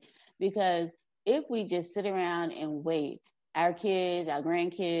fix it. Because if we just sit around and wait, our kids, our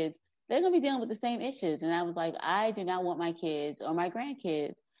grandkids, they're going to be dealing with the same issues. And I was like, I do not want my kids or my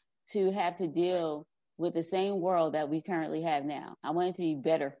grandkids to have to deal with the same world that we currently have now. I want it to be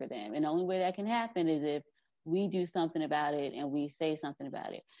better for them. And the only way that can happen is if we do something about it and we say something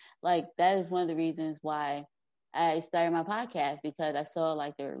about it. Like that is one of the reasons why I started my podcast, because I saw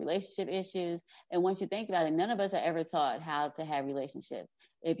like there were relationship issues. And once you think about it, none of us are ever taught how to have relationships.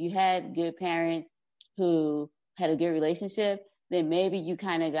 If you had good parents who had a good relationship, then maybe you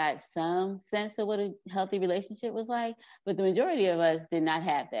kind of got some sense of what a healthy relationship was like. But the majority of us did not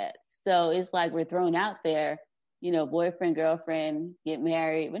have that. So it's like we're thrown out there, boyfriend, girlfriend, get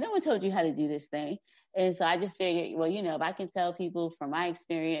married, but no one told you how to do this thing. And so I just figured, well, if I can tell people from my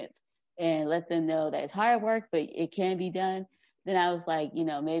experience and let them know that it's hard work, but it can be done, then I was like,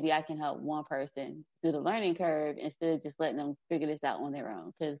 maybe I can help one person through the learning curve instead of just letting them figure this out on their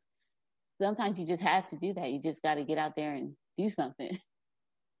own. Because sometimes you just have to do that. You just got to get out there and do something.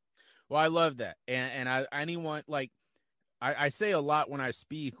 Well, I love that. And anyone, like, I say a lot when I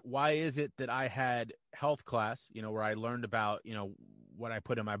speak, why is it that I had health class, where I learned about, what I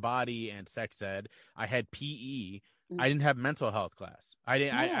put in my body and sex ed. I had PE. I didn't have mental health class.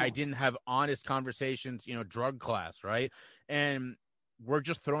 I didn't have honest conversations, drug class. Right. And we're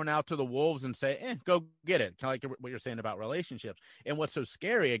just thrown out to the wolves and say, go get it. Kind of like what you're saying about relationships. And what's so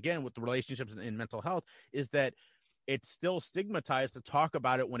scary, again, with the relationships in mental health is that it's still stigmatized to talk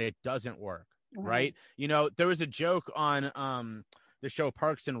about it when it doesn't work. Right. There was a joke on the show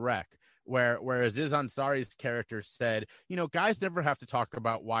Parks and Rec where Aziz Ansari's character said, guys never have to talk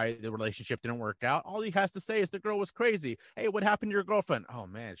about why the relationship didn't work out. All he has to say is the girl was crazy. Hey, what happened to your girlfriend? Oh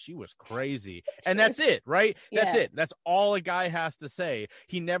man, she was crazy. And that's it, right? That's it. That's all a guy has to say.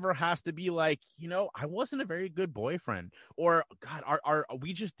 He never has to be like, I wasn't a very good boyfriend, or God,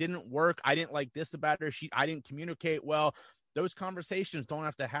 we just didn't work. I didn't like this about her. I didn't communicate well. Those conversations don't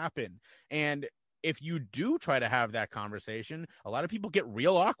have to happen. And if you do try to have that conversation, a lot of people get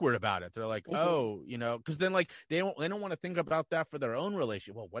real awkward about it. They're like, because then like they don't want to think about that for their own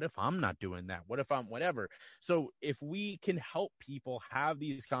relationship. Well, what if I'm not doing that? What if I'm whatever? So if we can help people have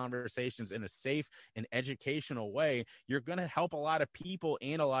these conversations in a safe and educational way, you're going to help a lot of people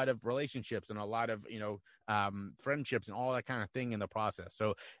and a lot of relationships and a lot of, friendships and all that kind of thing in the process.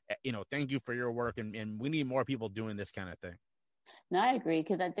 So, thank you for your work. And we need more people doing this kind of thing. No, I agree,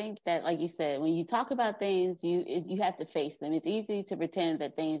 because I think that, like you said, when you talk about things, you have to face them. It's easy to pretend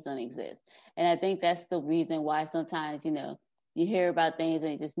that things don't exist. And I think that's the reason why sometimes, you hear about things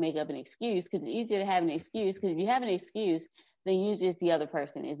and you just make up an excuse, because it's easier to have an excuse, because if you have an excuse, then usually it's the other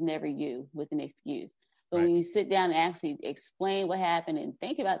person. It's never you with an excuse. But when you sit down and actually explain what happened and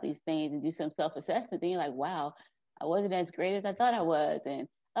think about these things and do some self-assessment, then you're like, wow, I wasn't as great as I thought I was. And,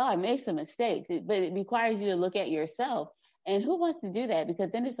 I made some mistakes. But it requires you to look at yourself. And who wants to do that?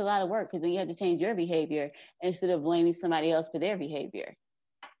 Because then it's a lot of work, because then you have to change your behavior instead of blaming somebody else for their behavior.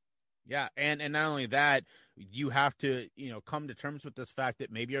 Yeah. And not only that, you have to, come to terms with this fact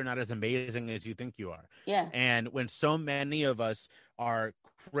that maybe you're not as amazing as you think you are. Yeah. And when so many of us are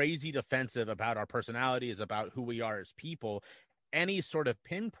crazy defensive about our personalities, about who we are as people, any sort of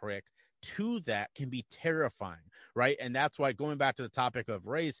pinprick to that can be terrifying, right? And that's why, going back to the topic of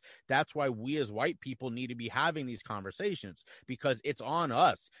race, that's why we as white people need to be having these conversations, because it's on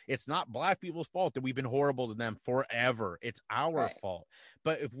us. It's not Black people's fault that we've been horrible to them forever. It's our fault.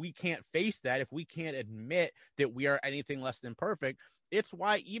 But if we can't face that, if we can't admit that we are anything less than perfect, it's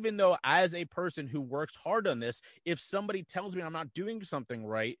why, even though as a person who works hard on this, if somebody tells me I'm not doing something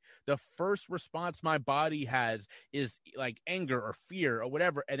right, the first response my body has is like anger or fear or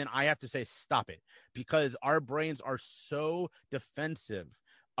whatever. And then I have to say, stop it, because our brains are so defensive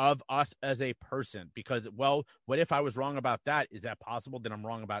of us as a person. Because, well, what if I was wrong about that? Is that possible that I'm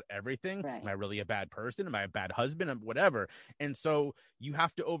wrong about everything? Right. Am I really a bad person? Am I a bad husband? Whatever. And so you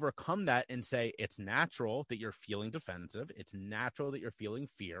have to overcome that and say, it's natural that you're feeling defensive. It's natural that you're feeling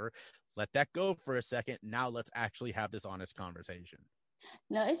fear. Let that go for a second. Now let's actually have this honest conversation.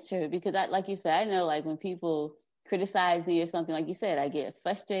 No, it's true, because like you said, I know, like, when people criticize me or something, like you said, I get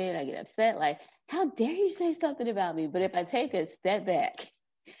frustrated, I get upset, like, how dare you say something about me? But if I take a step back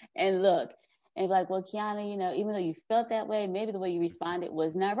and look and be like, well, Kiana, even though you felt that way, maybe the way you responded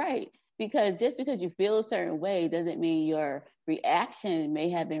was not right. Because just because you feel a certain way doesn't mean your reaction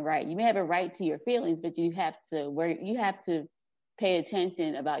may have been right. You may have a right to your feelings, but you have to pay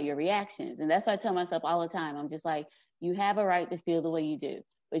attention about your reactions. And that's why I tell myself all the time, I'm just like, you have a right to feel the way you do,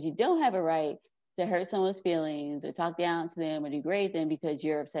 but you don't have a right to hurt someone's feelings or talk down to them or degrade them because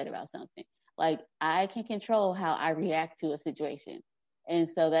you're upset about something. Like, I can control how I react to a situation. And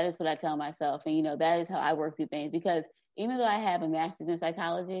so that is what I tell myself. And, that is how I work through things, because even though I have a master's in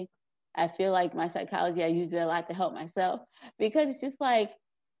psychology, I feel like my psychology, I use it a lot to help myself, because it's just like,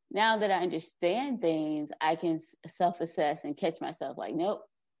 now that I understand things, I can self-assess and catch myself like, nope,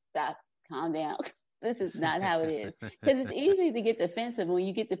 stop, calm down. This is not how it is. Because it's easy to get defensive. When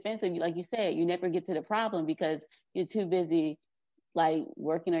you get defensive, like you said, you never get to the problem because you're too busy, like,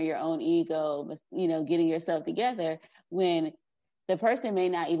 working on your own ego, getting yourself together, when the person may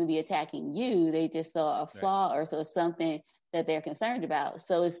not even be attacking you. They just saw a flaw or saw something that they're concerned about.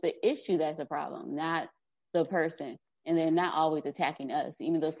 So it's the issue that's a problem, not the person. And they're not always attacking us,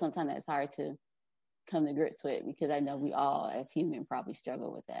 even though sometimes that's hard to come to grips with, because I know we all as humans probably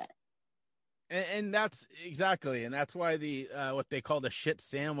struggle with that. And that's exactly, and that's why the what they call the shit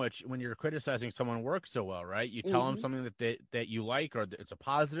sandwich when you're criticizing someone works so well, right? You tell them something that you like or it's a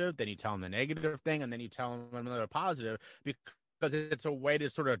positive, then you tell them the negative thing, and then you tell them another positive, because it's a way to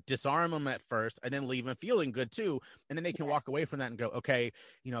sort of disarm them at first and then leave them feeling good too. And then they can walk away from that and go, okay,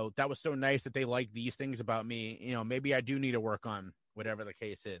 that was so nice that they like these things about me. Maybe I do need to work on whatever the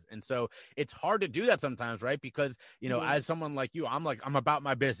case is. And so it's hard to do that sometimes, right? Because, as someone like you, I'm about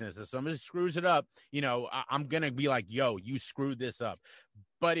my business. If somebody screws it up, I'm going to be like, yo, you screwed this up.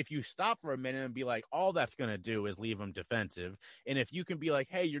 But if you stop for a minute and be like, all that's going to do is leave them defensive. And if you can be like,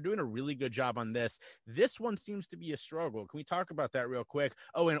 hey, you're doing a really good job on this. This one seems to be a struggle. Can we talk about that real quick?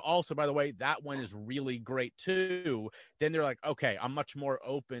 Oh, and also, by the way, that one is really great too. Then they're like, okay, I'm much more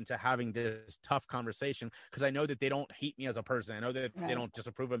open to having this tough conversation because I know that they don't hate me as a person. I know that they don't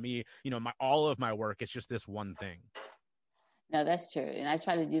disapprove of me. All of my work, it's just this one thing. No, that's true. And I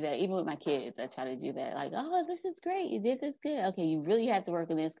try to do that. Even with my kids, I try to do that. Like, oh, this is great. You did this good. Okay, you really have to work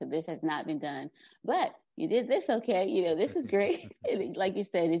on this because this has not been done. But you did this okay. This is great. Like you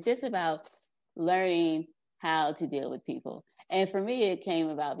said, it's just about learning how to deal with people. And for me, it came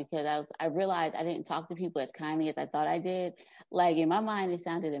about because I realized I didn't talk to people as kindly as I thought I did. Like, in my mind, it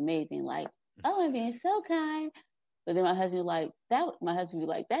sounded amazing. Like, oh, I'm being so kind. But then my husband would be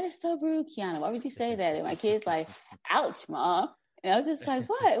like, that is so rude, Kiana. Why would you say that? And my kid's like, ouch, Mom. And I was just like,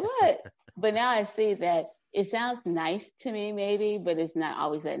 what? But now I see that it sounds nice to me, maybe, but it's not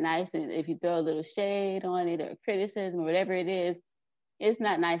always that nice. And if you throw a little shade on it or criticism or whatever it is, it's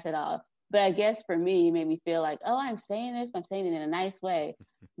not nice at all. But I guess for me, it made me feel like, oh, I'm saying it in a nice way.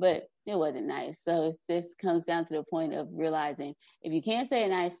 But it wasn't nice. So it just comes down to the point of realizing if you can't say it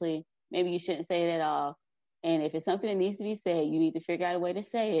nicely, maybe you shouldn't say it at all. And if it's something that needs to be said, you need to figure out a way to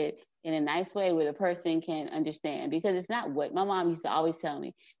say it in a nice way where the person can understand. Because it's not what my mom used to always tell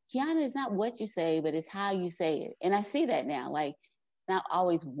me, Kiana, it's not what you say, but it's how you say it. And I see that now. Like, not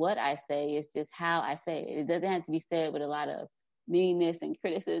always what I say, it's just how I say it. It doesn't have to be said with a lot of meanness and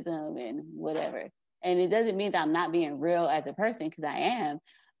criticism and whatever. And it doesn't mean that I'm not being real as a person, because I am.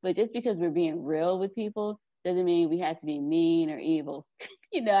 But just because we're being real with people doesn't mean we have to be mean or evil.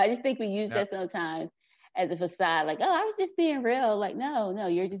 I just think we use that sometimes as a facade, like, oh, I was just being real. Like, no,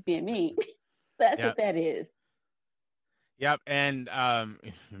 you're just being mean. That's what that is. Yep. And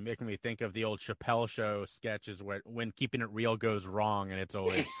making me think of the old Chappelle Show sketches where when keeping it real goes wrong, and it's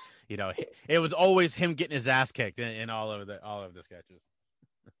always, it was always him getting his ass kicked in all of the sketches.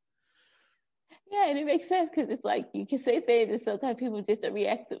 Yeah, and it makes sense because it's like you can say things and sometimes people just don't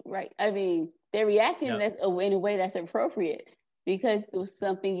react right. I mean, they're reacting in a way that's appropriate because it was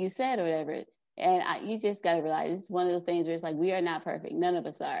something you said or whatever. And you just got to realize it's one of those things where it's like, we are not perfect. None of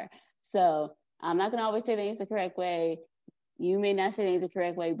us are. So I'm not going to always say things the correct way. You may not say things the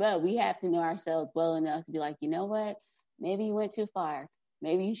correct way, but we have to know ourselves well enough to be like, you know what? Maybe you went too far.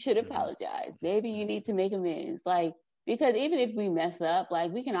 Maybe you should apologize. Maybe you need to make amends. Like, Because even if we mess up,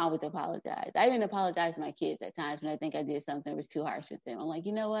 like we can always apologize. I even apologize to my kids at times when I think I did something that was too harsh with them. I'm like,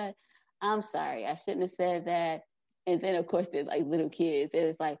 you know what? I'm sorry. I shouldn't have said that. And then of course they're like little kids. And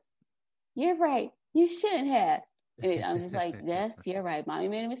it's like, you're right. You shouldn't have. And I'm just like, yes, you're right. Mommy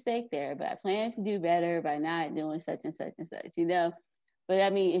made a mistake there, but I plan to do better by not doing such and such and such, you know? But I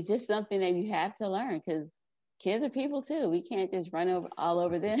mean, it's just something that you have to learn because kids are people too. We can't just run over all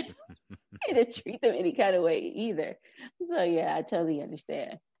over them and treat them any kind of way either. So yeah, I totally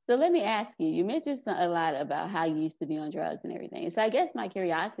understand. So let me ask you, you mentioned a lot about how you used to be on drugs and everything. So I guess my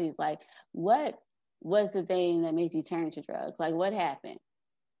curiosity is like, what was the thing that made you turn to drugs? Like what happened?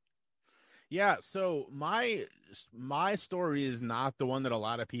 Yeah, so my story is not the one that a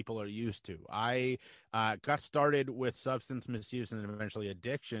lot of people are used to. I got started with substance misuse and eventually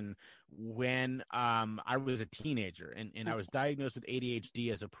addiction when I was a teenager, and I was diagnosed with ADHD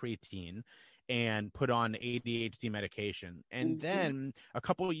as a preteen and put on ADHD medication. And then a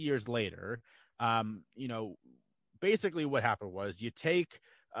couple of years later, you know, basically what happened was you take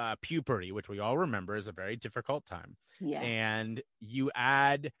puberty, which we all remember is a very difficult time, and you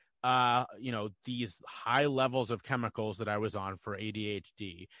add you know, these high levels of chemicals that I was on for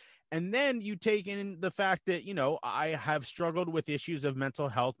ADHD. And then you take in the fact that, you know, I have struggled with issues of mental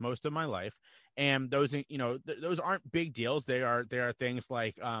health most of my life. And those, you know, those aren't big deals. They are things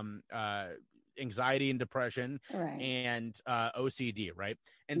like anxiety and depression and OCD, right?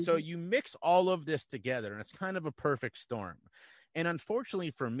 And so you mix all of this together and it's kind of a perfect storm. And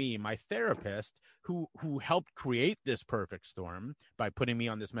unfortunately for me, my therapist, who helped create this perfect storm by putting me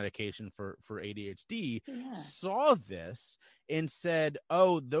on this medication for ADHD, saw this and said,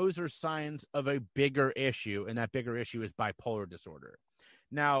 oh, those are signs of a bigger issue. And that bigger issue is bipolar disorder.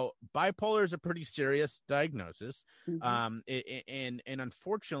 Now, bipolar is a pretty serious diagnosis. And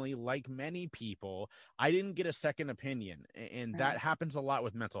unfortunately, like many people, I didn't get a second opinion. And that happens a lot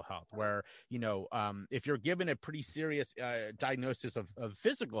with mental health, where, you know, if you're given a pretty serious diagnosis of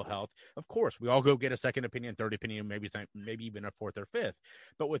physical health, of course, we all go get a second opinion, third opinion, maybe even a fourth or fifth.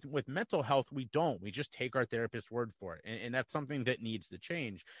 But with mental health, we don't. We just take our therapist's word for it. And that's something that needs to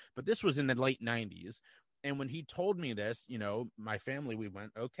change. But this was in the late 90s. And when he told me this, you know, my family, we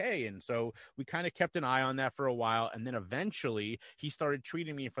went, okay. And so we kind of kept an eye on that for a while. And then eventually he started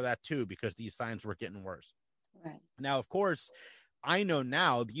treating me for that too, because these signs were getting worse. Now, of course, I know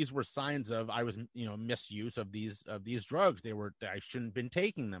now these were signs of I was, you know, misuse of these drugs. I shouldn't have been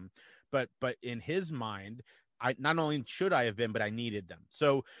taking them. But in his mind, I not only should I have been, but I needed them.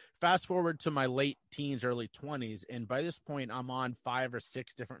 So fast forward to my late teens, early 20s. And by this point, I'm on 5 or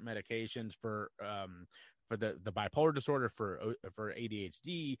 6 different medications for the bipolar disorder, for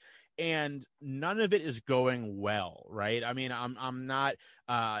ADHD, and none of it is going well. Right. I mean, I'm not,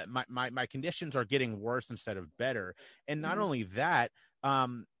 my conditions are getting worse instead of better. And not only that,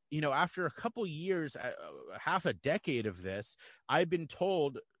 you know, after a couple years, half a decade of this, I've been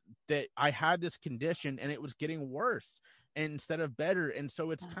told that I had this condition and it was getting worse instead of better. And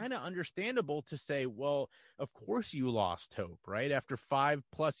so it's kind of understandable to say, well, of course you lost hope, right? After 5+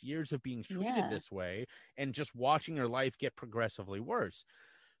 years of being treated this way and just watching your life get progressively worse.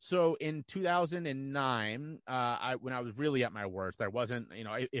 So in 2009, when I was really at my worst, I wasn't, you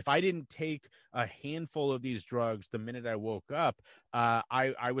know, if I didn't take a handful of these drugs the minute I woke up,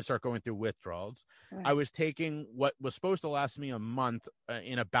 I would start going through withdrawals. I was taking what was supposed to last me a month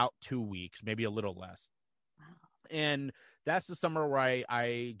in about 2 weeks, maybe a little less. And that's the summer where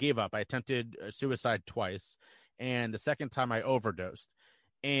I gave up. I attempted suicide twice. And the second time I overdosed.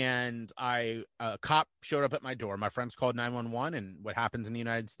 And a cop showed up at my door. My friends called 911. And what happens in the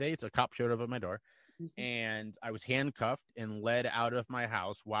United States, a cop showed up at my door. And I was handcuffed and led out of my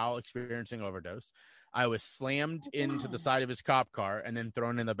house while experiencing overdose. I was slammed into the side of his cop car and then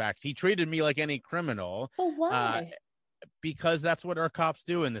thrown in the back. He treated me like any criminal. But why? Because that's what our cops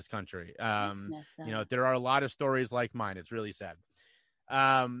do in this country. You know, there are a lot of stories like mine. It's really sad.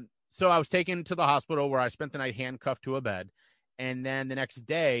 So I was taken to the hospital where I spent the night handcuffed to a bed. And then the next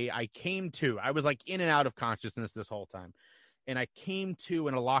day I was like in and out of consciousness this whole time. And I came to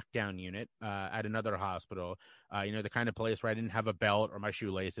in a lockdown unit at another hospital, you know, the kind of place where I didn't have a belt or my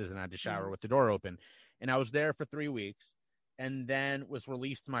shoelaces and I had to shower with the door open. And I was there for 3 weeks. And then was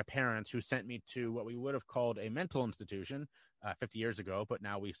released to my parents, who sent me to what we would have called a mental institution 50 years ago, but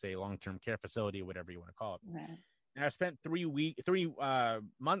now we say long-term care facility, whatever you want to call it. And I spent 3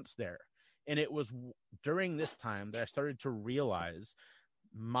 months there. And it was during this time that I started to realize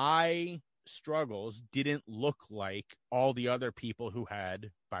my struggles didn't look like all the other people who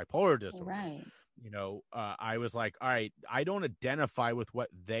had bipolar disorder. You know, I was like, all right, I don't identify with what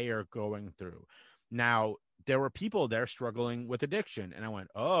they are going through. Now, there were people there struggling with addiction. And I went,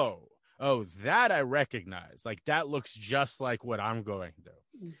 oh, that I recognize. Like, that looks just like what I'm going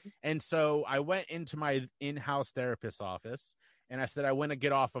through. Mm-hmm. And so I went into my in-house therapist's office and I said, I want to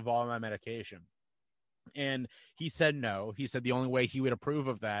get off of all my medication. And he said no. He said the only way he would approve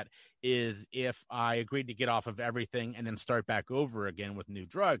of that is if I agreed to get off of everything and then start back over again with new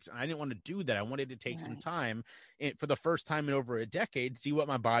drugs. And I didn't want to do that. I wanted to take some time for the first time in over a decade, see what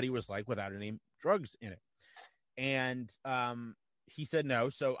my body was like without any drugs in it. And he said no.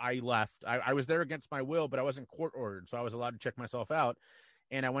 So I left. I was there against my will, but I wasn't court ordered. So I was allowed to check myself out.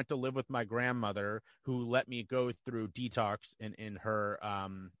 And I went to live with my grandmother, who let me go through detox in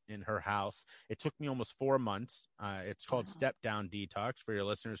her house. It took me almost 4 months. It's called step down detox. For your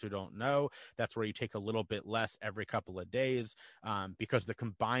listeners who don't know, that's where you take a little bit less every couple of days, because the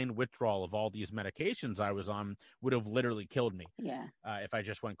combined withdrawal of all these medications I was on would have literally killed me. If I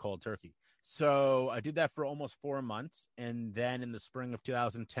just went cold turkey. So I did that for almost 4 months. And then in the spring of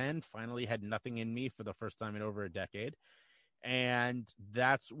 2010, finally had nothing in me for the first time in over a decade. And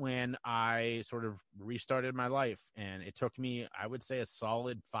that's when I sort of restarted my life. And it took me, I would say, a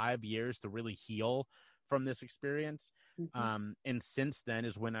solid 5 years to really heal from this experience. Mm-hmm. And since then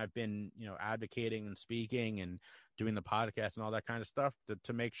is when I've been, advocating and speaking and doing the podcast and all that kind of stuff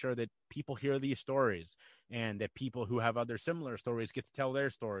to make sure that people hear these stories and that people who have other similar stories get to tell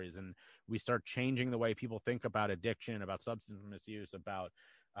their stories. And we start changing the way people think about addiction, about substance misuse, about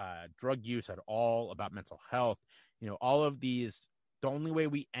drug use at all, about mental health. All of these, the only way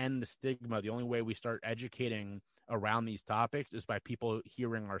we end the stigma, the only way we start educating around these topics is by people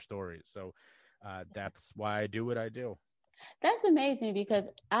hearing our stories. So that's why I do what I do. That's amazing, because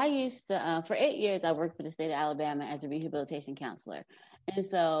I used to, for 8 years, I worked for the state of Alabama as a rehabilitation counselor. And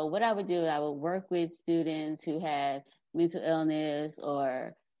so what I would do, I would work with students who had mental illness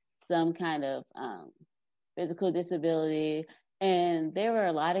or some kind of physical disability. And there were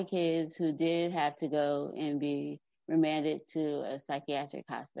a lot of kids who did have to go and be remanded to a psychiatric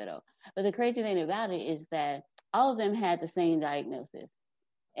hospital. But the crazy thing about it is that all of them had the same diagnosis.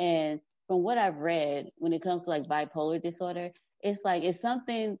 And from what I've read, when it comes to like bipolar disorder, it's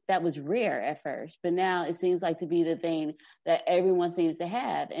something that was rare at first, but now it seems like to be the thing that everyone seems to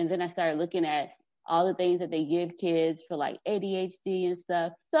have. And then I started looking at all the things that they give kids for like ADHD and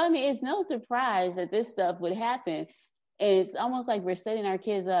stuff. So, I mean, it's no surprise that this stuff would happen. And it's almost like we're setting our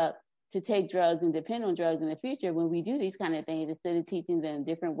kids up to take drugs and depend on drugs in the future when we do these kind of things, instead of teaching them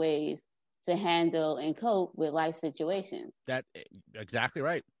different ways to handle and cope with life situations. That's exactly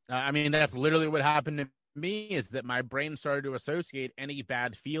right. I mean, that's literally what happened to me, is that my brain started to associate any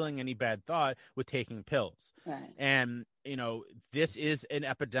bad feeling, any bad thought with taking pills. Right. And, this is an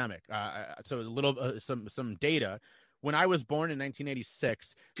epidemic. So a little, some data. When I was born in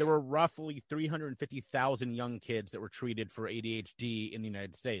 1986, there were roughly 350,000 young kids that were treated for ADHD in the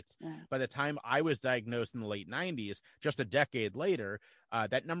United States. Yeah. By the time I was diagnosed in the late 90s, just a decade later,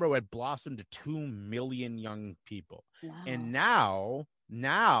 that number had blossomed to 2 million young people. Wow. And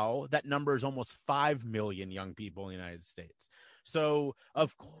now that number is almost 5 million young people in the United States. So,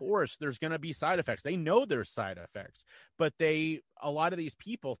 of course, there's going to be side effects. They know there's side effects, but a lot of these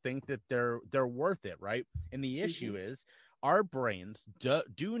people think that they're worth it, right? And the issue is our brains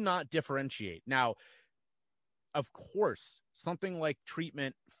do not differentiate. Now, of course, something like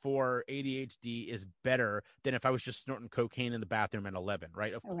treatment for ADHD is better than if I was just snorting cocaine in the bathroom at 11,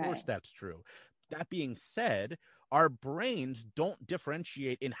 right? Of course, that's true. That being said, our brains don't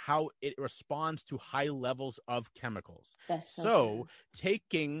differentiate in how it responds to high levels of chemicals. So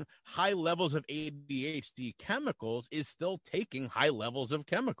taking high levels of ADHD chemicals is still taking high levels of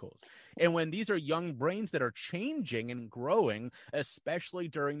chemicals. And when these are young brains that are changing and growing, especially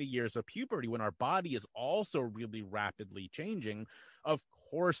during the years of puberty, when our body is also really rapidly changing, of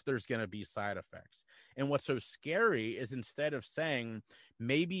course there's going to be side effects. And what's so scary is, instead of saying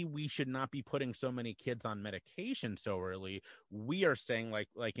maybe we should not be putting so many kids on medication so early, we are saying,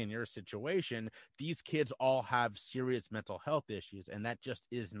 like in your situation, these kids all have serious mental health issues, and that just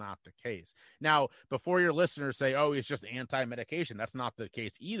is not the case. Now, before your listeners say, oh, it's just anti-medication, that's not the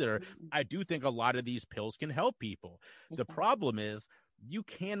case either. I do think a lot of these pills can help people. The problem is, you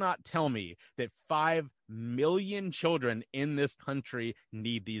cannot tell me that 5 million children in this country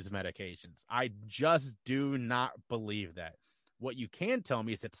need these medications. I just do not believe that. What you can tell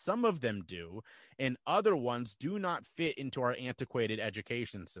me is that some of them do, and other ones do not fit into our antiquated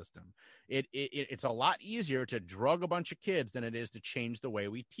education system. It's a lot easier to drug a bunch of kids than it is to change the way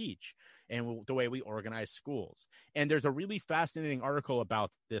we teach and the way we organize schools. And there's a really fascinating article about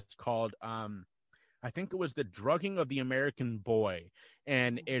this called I think it was The Drugging of the American Boy.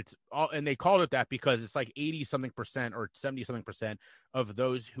 And it's all, and they called it that because it's like 80 something percent or 70 something percent of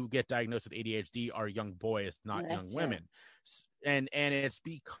those who get diagnosed with ADHD are young boys, not young women. And it's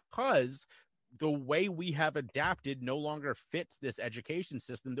because the way we have adapted no longer fits this education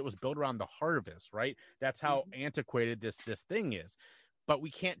system that was built around the harvest, right? That's how antiquated this thing is. But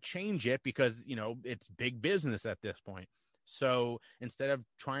we can't change it because, you know, it's big business at this point. So instead of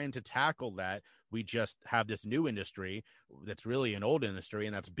trying to tackle that, we just have this new industry that's really an old industry,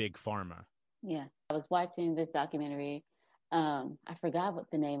 and that's big pharma. Yeah. I was watching this documentary. I forgot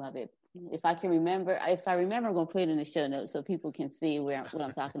what the name of it. If I remember, I'm going to put it in the show notes so people can see what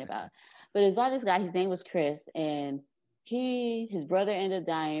I'm talking about. But it's by this guy. His name was Chris, and his brother ended up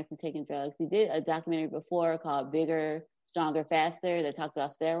dying from taking drugs. He did a documentary before called Bigger, Stronger, Faster that talked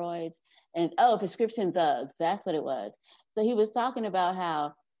about steroids and prescription thugs. That's what it was. So he was talking about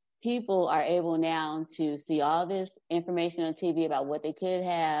how people are able now to see all this information on TV about what they could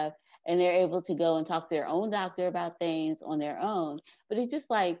have, and they're able to go and talk to their own doctor about things on their own. But it's just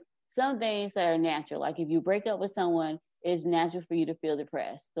like some things that are natural. Like if you break up with someone, it's natural for you to feel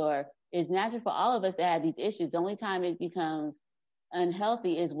depressed, or it's natural for all of us to have these issues. The only time it becomes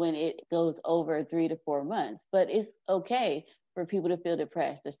unhealthy is when it goes over 3 to 4 months. But it's okay for people to feel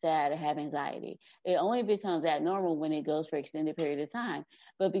depressed or sad or have anxiety. It only becomes abnormal when it goes for an extended period of time.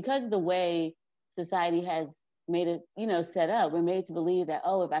 But because of the way society has made it, set up, we're made to believe that,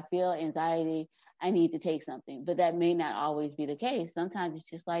 if I feel anxiety, I need to take something. But that may not always be the case. Sometimes it's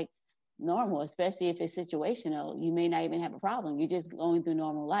just like normal, especially if it's situational. You may not even have a problem. You're just going through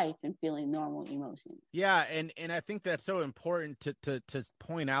normal life and feeling normal emotions. Yeah, and I think that's so important to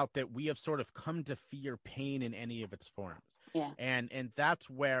point out that we have sort of come to fear pain in any of its forms. Yeah. And that's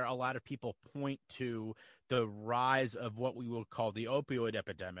where a lot of people point to the rise of what we will call the opioid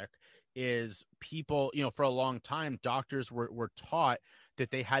epidemic. Is people, for a long time, doctors were taught that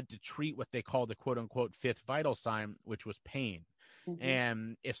they had to treat what they call the quote unquote fifth vital sign, which was pain. Mm-hmm.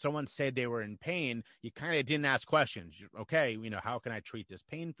 And if someone said they were in pain, you kind of didn't ask questions. Okay, how can I treat this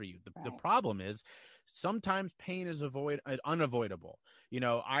pain for you? The problem is sometimes pain is unavoidable.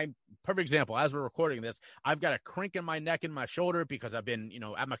 Perfect example, as we're recording this, I've got a crink in my neck and my shoulder because I've been,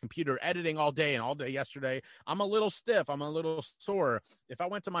 at my computer editing all day and all day yesterday. I'm a little stiff. I'm a little sore. If I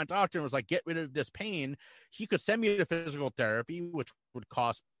went to my doctor and was like, get rid of this pain, he could send me to physical therapy, which would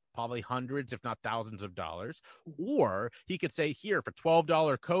cost probably hundreds, if not thousands of dollars. Or he could say, here, for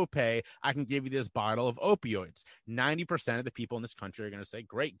 $12 copay, I can give you this bottle of opioids. 90% of the people in this country are going to say,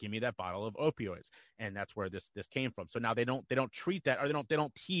 great, give me that bottle of opioids. And that's where this came from. So now they don't treat that, or they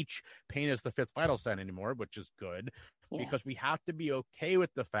don't teach pain as the fifth vital sign anymore, which is good, because we have to be okay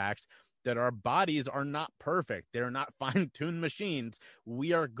with the fact that our bodies are not perfect. They're not fine-tuned machines.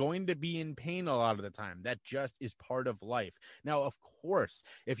 We are going to be in pain a lot of the time. That just is part of life. Now, of course,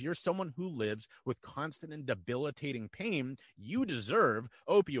 if you're someone who lives with constant and debilitating pain, you deserve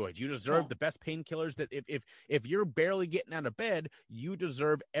opioids. You deserve the best painkillers. That if you're barely getting out of bed, you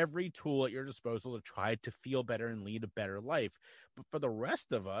deserve every tool at your disposal to try to feel better and lead a better life. But for the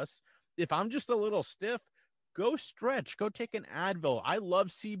rest of us, if I'm just a little stiff, go stretch, go take an Advil. I love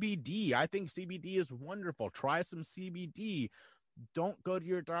CBD. I think CBD is wonderful. Try some CBD. Don't go to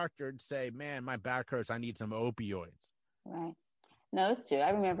your doctor and say, man, my back hurts, I need some opioids. Right. No, it's true. I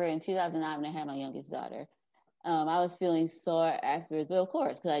remember in 2009 when I had my youngest daughter, I was feeling sore afterwards, but of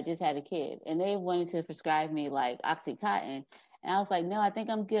course, because I just had a kid, and they wanted to prescribe me like Oxycontin. And I was like, no, I think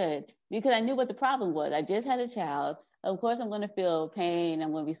I'm good, because I knew what the problem was. I just had a child. Of course, I'm going to feel pain.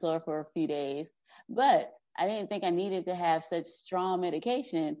 I'm going to be sore for a few days, but I didn't think I needed to have such strong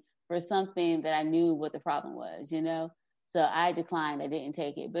medication for something that I knew what the problem was, So I declined. I didn't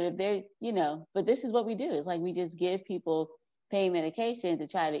take it. But if they're, but this is what we do. It's like we just give people pain medication to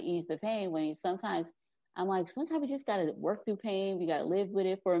try to ease the pain when sometimes we just got to work through pain. We got to live with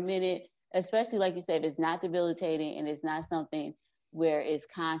it for a minute, especially like you said, if it's not debilitating and it's not something where it's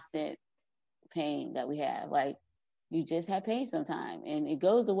constant pain that we have. Like you just have pain sometime and it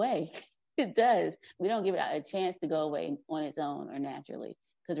goes away. It does. We don't give it a chance to go away on its own or naturally,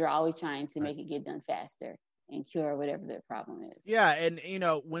 because we're always trying to make it get done faster and cure whatever the problem is. Yeah, and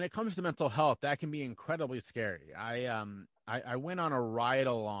when it comes to mental health, that can be incredibly scary. I went on a ride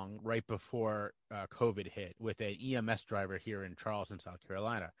along right before COVID hit with an EMS driver here in Charleston, South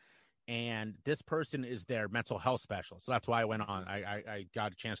Carolina. And this person is their mental health specialist. So that's why I went on. I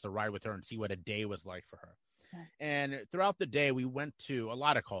got a chance to ride with her and see what a day was like for her. And throughout the day, we went to a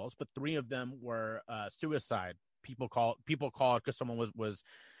lot of calls, but 3 of them were suicide. People called because someone was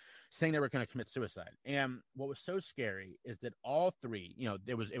saying they were going to commit suicide. And what was so scary is that all three,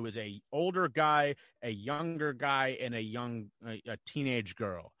 it was a older guy, a younger guy, and a teenage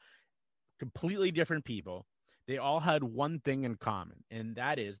girl, completely different people. They all had one thing in common, and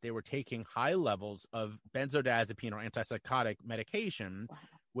that is they were taking high levels of benzodiazepine or antipsychotic medication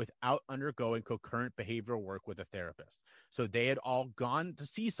without undergoing concurrent behavioral work with a therapist. So they had all gone to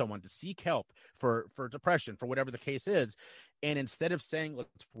see someone to seek help for depression, for whatever the case is. And instead of saying,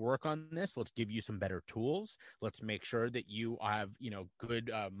 let's work on this, let's give you some better tools, let's make sure that you have,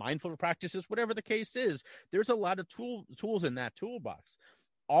 good mindful practices, whatever the case is, there's a lot of tools in that toolbox.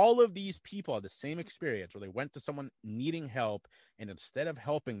 All of these people had the same experience where they went to someone needing help, and instead of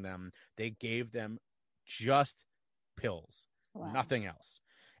helping them, they gave them just pills, nothing else.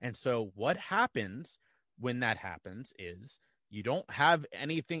 And so what happens when that happens is you don't have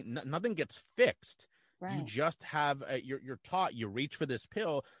anything, nothing gets fixed. Right. You just have, you're taught, you reach for this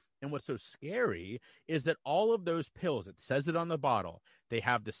pill. And what's so scary is that all of those pills, it says it on the bottle, they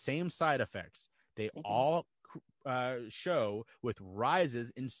have the same side effects. They all show with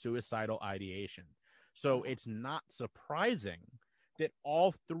rises in suicidal ideation. So it's not surprising that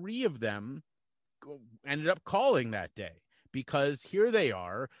all three of them ended up calling that day, because here they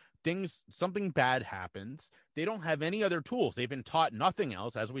are, something bad happens. They don't have any other tools. They've been taught nothing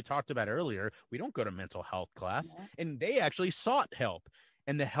else. As we talked about earlier, we don't go to mental health class, and they actually sought help.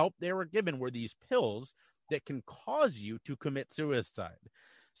 And the help they were given were these pills that can cause you to commit suicide.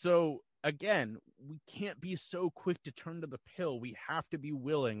 So again, we can't be so quick to turn to the pill. We have to be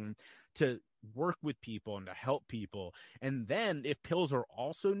willing to work with people and to help people. And then if pills are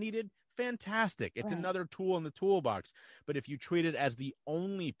also needed, fantastic. It's another tool in the toolbox. But if you treat it as the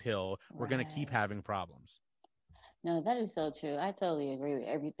only pill, we're going to keep having problems. No, that is so true. I totally agree with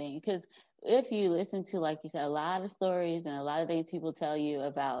everything. Because if you listen to, like you said, a lot of stories and a lot of things people tell you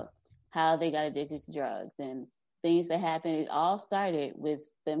about how they got addicted to drugs and things that happened, it all started with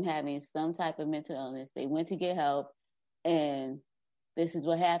them having some type of mental illness. They went to get help, and this is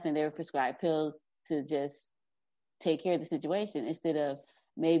what happened. They were prescribed pills to just take care of the situation instead of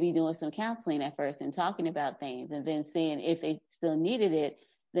maybe doing some counseling at first and talking about things and then seeing if they still needed it.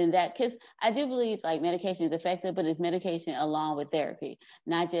 Then that, because I do believe like medication is effective, but it's medication along with therapy,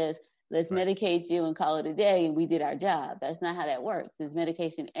 not just let's medicate you and call it a day and we did our job. That's not how that works. It's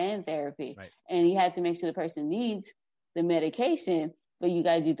medication and therapy. And you have to make sure the person needs the medication, but you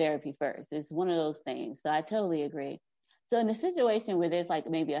got to do therapy first. It's one of those things. So I totally agree. So in a situation where there's like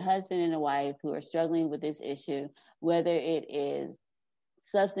maybe a husband and a wife who are struggling with this issue, whether it is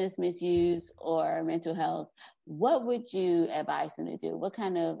substance misuse or mental health, what would you advise them to do? What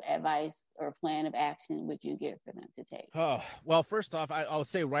kind of advice or plan of action would you give for them to take? Oh, well, first off, I'll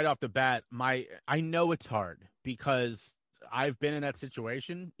say right off the bat, I know it's hard because I've been in that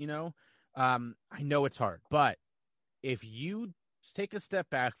situation, I know it's hard, but if you take a step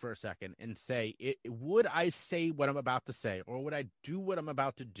back for a second and say, would I say what I'm about to say, or would I do what I'm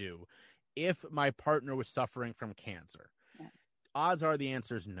about to do if my partner was suffering from cancer? Odds are the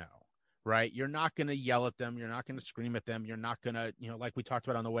answer is no, right? You're not going to yell at them. You're not going to scream at them. You're not going to, like we talked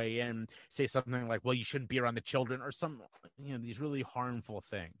about on the way in, say something like, well, you shouldn't be around the children, or some, these really harmful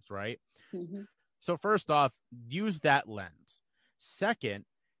things, right? Mm-hmm. So first off, use that lens. Second,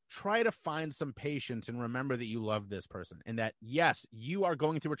 try to find some patience and remember that you love this person and that, yes, you are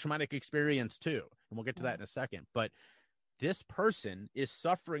going through a traumatic experience too. And we'll get to that in a second, but this person is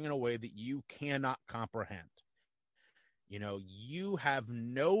suffering in a way that you cannot comprehend. You have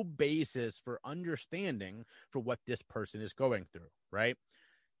no basis for understanding for what this person is going through, right?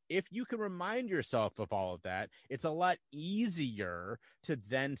 If you can remind yourself of all of that, it's a lot easier to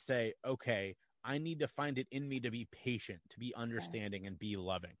then say, okay, I need to find it in me to be patient, to be understanding, and be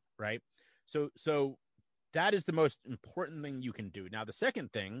loving, right? So that is the most important thing you can do. Now, the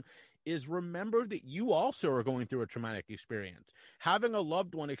second thing is remember that you also are going through a traumatic experience. Having a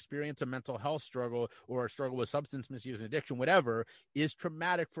loved one experience a mental health struggle or a struggle with substance misuse and addiction, whatever, is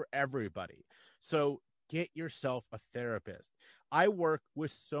traumatic for everybody. So get yourself a therapist. I work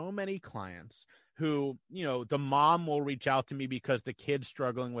with so many clients who, the mom will reach out to me because the kid's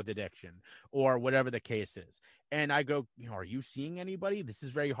struggling with addiction or whatever the case is. And I go, are you seeing anybody? This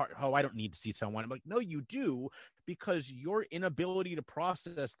is very hard. Oh, I don't need to see someone. I'm like, no, you do, because your inability to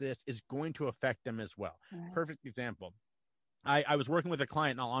process this is going to affect them as well. Right. Perfect example. I was working with a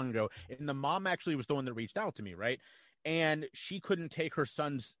client not long ago, and the mom actually was the one that reached out to me, right? And she couldn't take her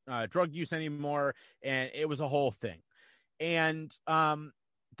son's drug use anymore, and it was a whole thing. And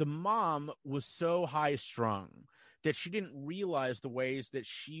the mom was so high strung that she didn't realize the ways that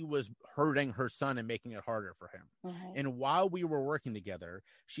she was hurting her son and making it harder for him. Right. And while we were working together,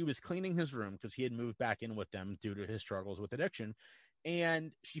 she was cleaning his room because he had moved back in with them due to his struggles with addiction.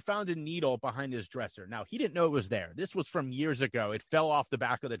 And she found a needle behind his dresser. Now, he didn't know it was there. This was from years ago. It fell off the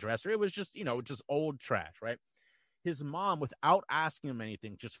back of the dresser. It was just, just old trash, right? His mom, without asking him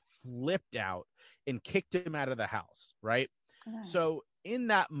anything, just flipped out and kicked him out of the house, right? Right. So in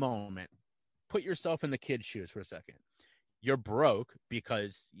that moment, put yourself in the kid's shoes for a second. You're broke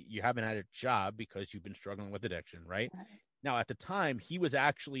because you haven't had a job because you've been struggling with addiction, right? Now, at the time, he was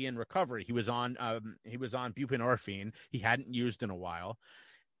actually in recovery. He was on buprenorphine. He hadn't used in a while.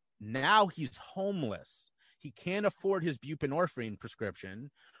 Now he's homeless. He can't afford his buprenorphine prescription.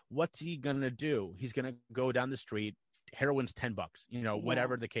 What's he going to do? He's going to go down the street. Heroin's $10,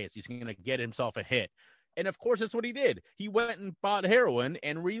 whatever the case. He's going to get himself a hit. And of course, that's what he did. He went and bought heroin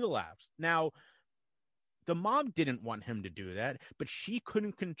and relapsed. Now, the mom didn't want him to do that, but she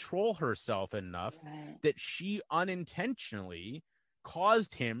couldn't control herself enough that she unintentionally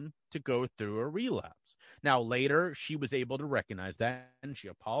caused him to go through a relapse. Now, later, she was able to recognize that and she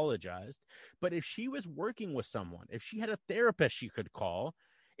apologized. But if she was working with someone, if she had a therapist she could call,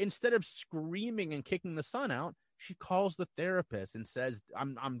 instead of screaming and kicking the son out, she calls the therapist and says,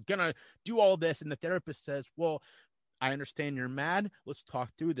 I'm going to do all this. And the therapist says, well, I understand you're mad. Let's talk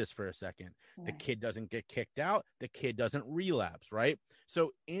through this for a second. Right. The kid doesn't get kicked out. The kid doesn't relapse, right?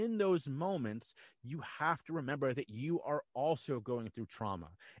 So in those moments, you have to remember that you are also going through trauma.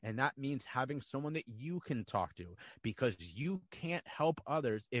 And that means having someone that you can talk to, because you can't help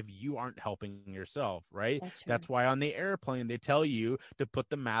others if you aren't helping yourself, right? That's why on the airplane, they tell you to put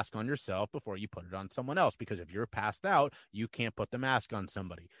the mask on yourself before you put it on someone else, because if you're passed out, you can't put the mask on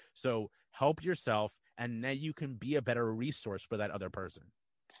somebody. So help yourself, and then you can be a better resource for that other person.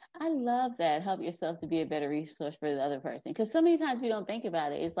 I love that. Help yourself to be a better resource for the other person. Because so many times we don't think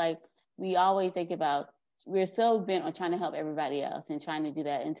about it. It's like we always think about, we're so bent on trying to help everybody else and trying to do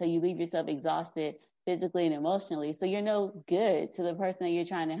that until you leave yourself exhausted physically and emotionally. So you're no good to the person that you're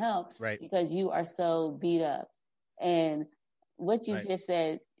trying to help, right? Because you are so beat up. And what you just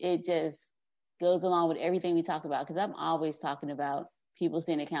said, it just goes along with everything we talk about. Because I'm always talking about people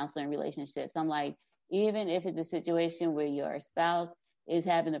seeing a counselor in relationships. I'm like, even if it's a situation where your spouse is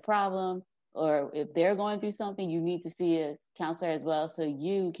having a problem, or if they're going through something, you need to see a counselor as well, so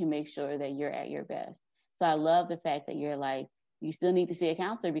you can make sure that you're at your best. So I love the fact that you're like, you still need to see a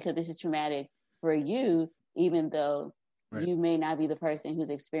counselor because this is traumatic for you, even though you may not be the person who's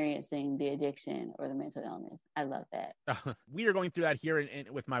experiencing the addiction or the mental illness. I love that. We are going through that here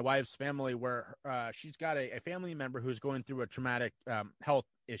with my wife's family, where she's got a family member who's going through a traumatic health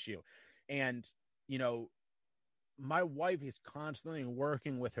issue. And my wife is constantly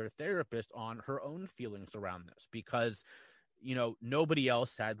working with her therapist on her own feelings around this, because, nobody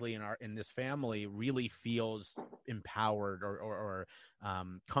else, sadly, in this family really feels empowered or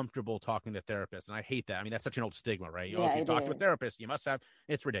comfortable talking to therapists. And I hate that. I mean, that's such an old stigma, right? If you talk to a therapist, you must have,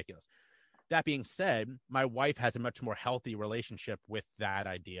 it's ridiculous. That being said, my wife has a much more healthy relationship with that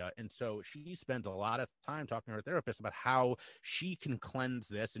idea. And so she spends a lot of time talking to her therapist about how she can cleanse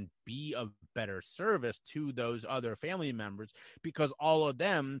this and be of better service to those other family members, because all of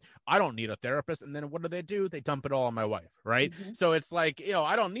them, I don't need a therapist. And then what do? They dump it all on my wife, right? Mm-hmm. So it's like,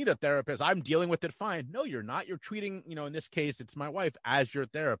 I don't need a therapist. I'm dealing with it fine. No, you're not. You're treating, in this case, it's my wife as your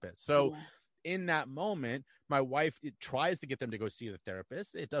therapist. So in that moment, my wife tries to get them to go see the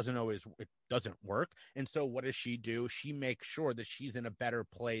therapist. It doesn't work. And so what does she do? She makes sure that she's in a better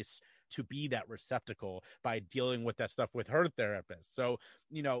place to be that receptacle by dealing with that stuff with her therapist. So,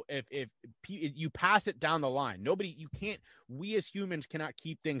 if you pass it down the line, we as humans cannot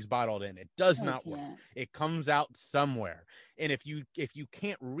keep things bottled in. It does not work. It comes out somewhere. And if you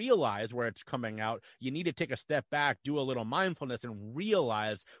can't realize where it's coming out, you need to take a step back, do a little mindfulness, and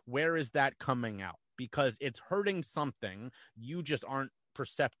realize, where is that coming out? Because it's hurting something. You just aren't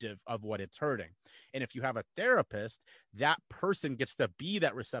perceptive of what it's hurting. And if you have a therapist, that person gets to be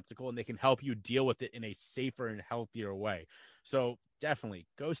that receptacle, and they can help you deal with it in a safer and healthier way. So definitely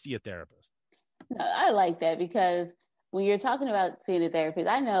go see a therapist. No, I like that, because when you're talking about seeing a therapist,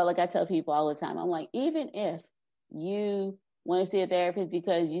 I know, like I tell people all the time, I'm like, even if you want to see a therapist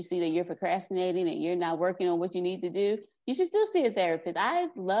because you see that you're procrastinating and you're not working on what you need to do, you should still see a therapist. I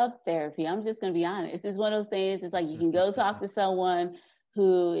love therapy. I'm just going to be honest. It's one of those things. It's like you can go talk to someone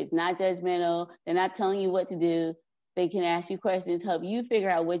who is not judgmental. They're not telling you what to do. They can ask you questions, help you figure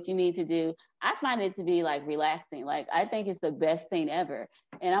out what you need to do. I find it to be like relaxing. Like, I think it's the best thing ever.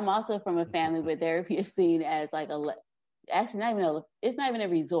 And I'm also from a family where therapy is seen as like it's not even a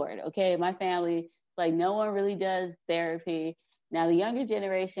resort. Okay. My family, Like no one really does therapy. Now the younger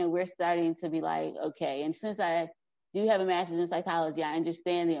generation, we're starting to be like, okay, and since I do have a master's in psychology, I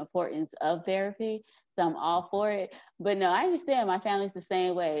understand the importance of therapy. So I'm all for it. But no, I understand my family's the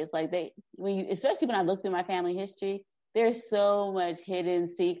same way. It's like especially when I looked at my family history, there's so much hidden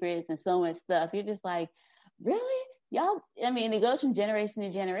secrets and so much stuff. You're just like, really? Y'all, I mean, it goes from generation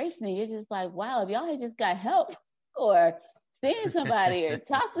to generation, and you're just like, wow, if y'all had just got help or seeing somebody or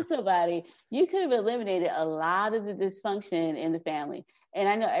talk to somebody, you could have eliminated a lot of the dysfunction in the family. And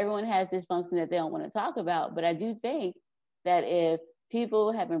I know everyone has dysfunction that they don't want to talk about, but I do think that if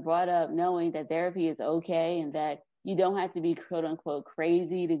people have been brought up knowing that therapy is okay and that you don't have to be quote unquote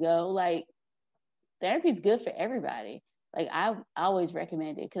crazy to go, like therapy is good for everybody. Like I always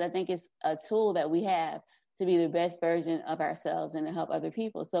recommend it because I think it's a tool that we have to be the best version of ourselves and to help other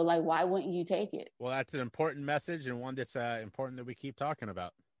people. So like, why wouldn't you take it? Well, that's an important message and one that's important that we keep talking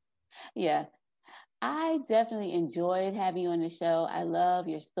about. Yeah. I definitely enjoyed having you on the show. I love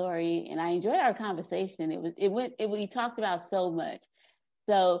your story and I enjoyed our conversation. We talked about so much.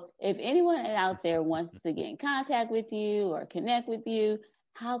 So if anyone out there wants to get in contact with you or connect with you,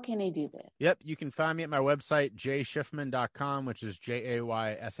 how can they do that? Yep. You can find me at my website, jayschiffman.com, which is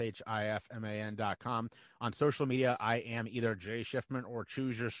JAYSHIFMAN.com. On social media, I am either Jay Schiffman or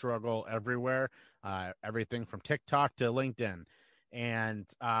Choose Your Struggle everywhere. Everything from TikTok to LinkedIn. And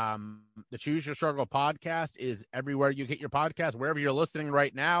the Choose Your Struggle podcast is everywhere you get your podcast. Wherever you're listening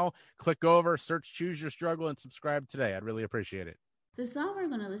right now, click over, search Choose Your Struggle, and subscribe today. I'd really appreciate it. The song we're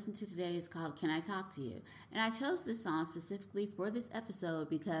going to listen to today is called Can I Talk to You? And I chose this song specifically for this episode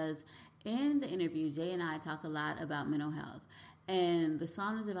because in the interview, Jay and I talk a lot about mental health. And the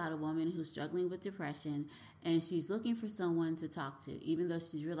song is about a woman who's struggling with depression and she's looking for someone to talk to, even though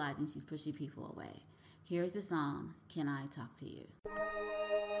she's realizing she's pushing people away. Here's the song, Can I Talk to You?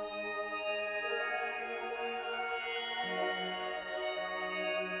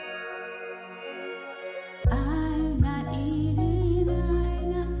 I'm not eating,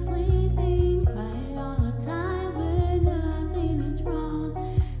 I'm not sleeping, crying all the time when nothing is wrong.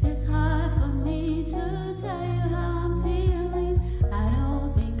 It's hard for me to tell you how I'm feeling. I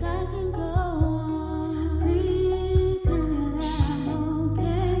don't think I can go on pretending that I'm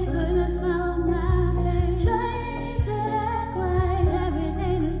okay, putting a smile on my face, trying to act like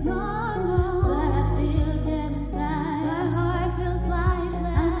everything is normal, but I feel dead inside. My heart feels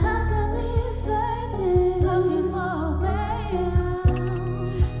lifeless. I'm constantly searching, looking for a way out.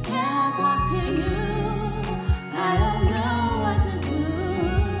 Can I talk to you? I don't know what to do.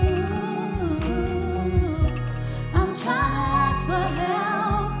 I'm trying to ask for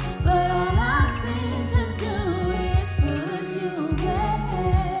help, but all I seem to do is push you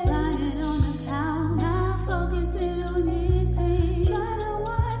away. Lying on the couch, not focusing on anything. Trying to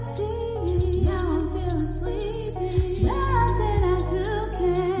watch TV, now I'm feeling sleepy. Nothing I do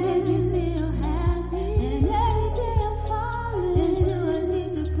can make me feel happy. And every day I'm falling into a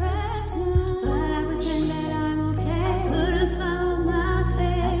deep depression. But I pretend that I'm okay, put a smile on my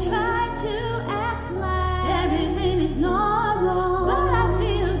face. I try to act like everything is normal, but I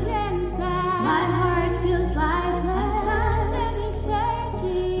feel dead inside. My heart feels lifeless. I'm constantly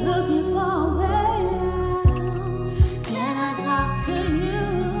searching, looking for a way out. Can I talk to you?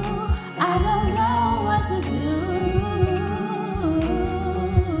 I don't know what to do.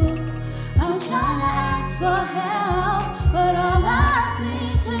 I'm trying to ask for help, but all I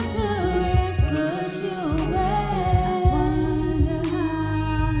seem to do is push you away. I wonder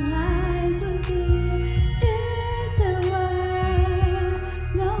how life would be if there were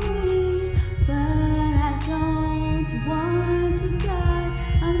no me, but I don't want to die.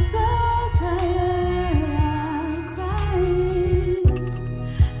 I'm so tired of crying.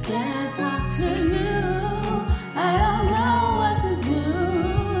 Can I talk to you? I don't know what to do.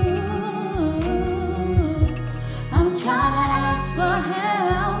 I'm trying to ask for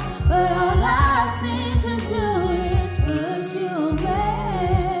help, but all I seem to do is push you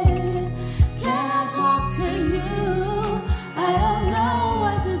away. Can I talk to you? I don't know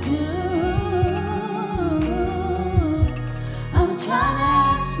what to do. I'm trying to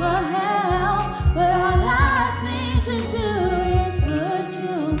ask for help, but all I seem to do is push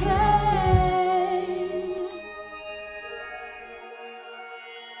you away.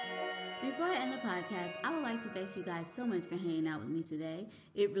 Before I end the podcast, I would like to thank you guys so much for hanging out with me today.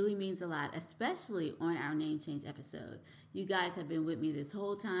 It really means a lot, especially on our name change episode. You guys have been with me this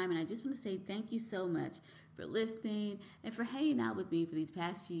whole time, and I just want to say thank you so much for listening and for hanging out with me for these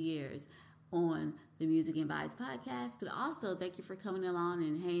past few years on the Music and Vibes podcast, but also thank you for coming along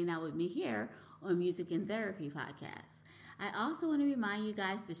and hanging out with me here on Music and Therapy podcast. I also want to remind you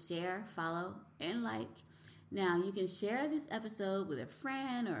guys to share, follow, and like. Now, you can share this episode with a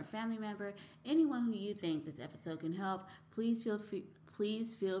friend or a family member, anyone who you think this episode can help. Please feel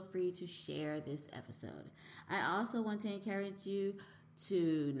free to share this episode. I also want to encourage you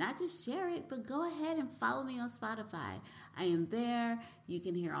to not just share it, but go ahead and follow me on Spotify. I am there. You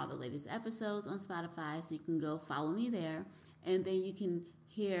can hear all the latest episodes on Spotify, so you can go follow me there, and then you can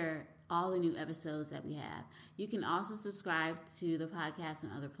hear all the new episodes that we have. You can also subscribe to the podcast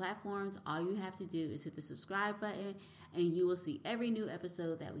on other platforms. All you have to do is hit the subscribe button, and you will see every new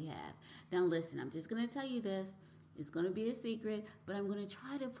episode that we have. Now listen, I'm just going to tell you this. It's going to be a secret, but I'm going to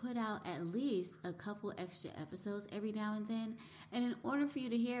try to put out at least a couple extra episodes every now and then. And in order for you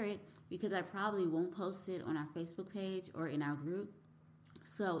to hear it, because I probably won't post it on our Facebook page or in our group,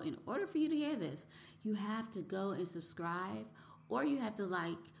 so in order for you to hear this, you have to go and subscribe, or you have to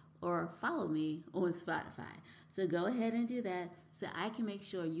like or follow me on Spotify. So go ahead and do that so I can make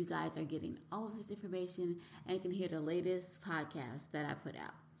sure you guys are getting all of this information and can hear the latest podcast that I put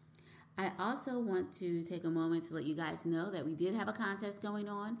out. I also want to take a moment to let you guys know that we did have a contest going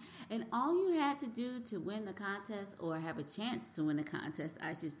on, and all you had to do to win the contest, or have a chance to win the contest,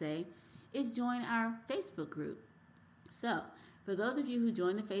 I should say, is join our Facebook group. So, for those of you who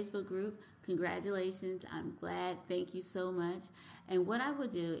joined the Facebook group, congratulations. I'm glad. Thank you so much. And what I will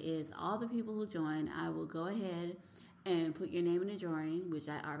do is all the people who join, I will go ahead and put your name in the drawing, which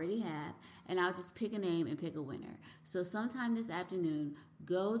I already have, and I'll just pick a name and pick a winner. So sometime this afternoon,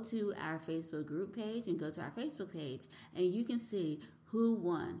 go to our Facebook group page and go to our Facebook page, and you can see who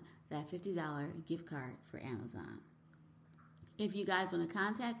won that $50 gift card for Amazon. If you guys want to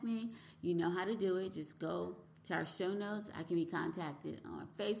contact me, you know how to do it. Just go to our show notes. I can be contacted on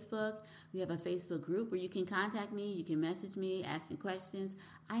Facebook. We have a Facebook group where you can contact me. You can message me, ask me questions.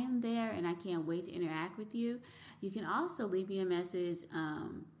 I am there, and I can't wait to interact with you. You can also leave me a message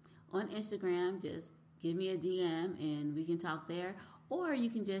on Instagram. Just give me a DM, and we can talk there. Or you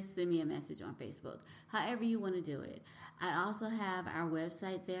can just send me a message on Facebook, however you want to do it. I also have our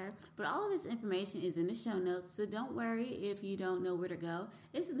website there, but all of this information is in the show notes, so don't worry if you don't know where to go.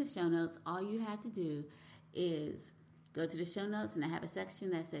 It's in the show notes. All you have to do is go to the show notes, and I have a section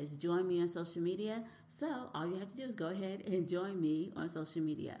that says join me on social media. So all you have to do is go ahead and join me on social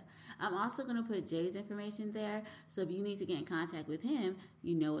media. I'm also going to put Jay's information there, so if you need to get in contact with him,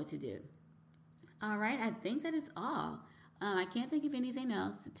 you know what to do. All right, I think that is all. I can't think of anything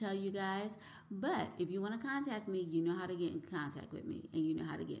else to tell you guys, but if you want to contact me, you know how to get in contact with me, and you know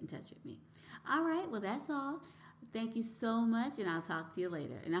how to get in touch with me. All right, well, that's all. Thank you so much, and I'll talk to you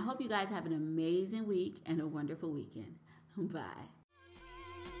later. And I hope you guys have an amazing week and a wonderful weekend. Bye.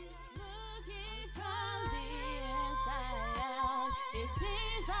 Looking from the inside out, it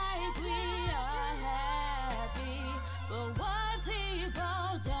seems like we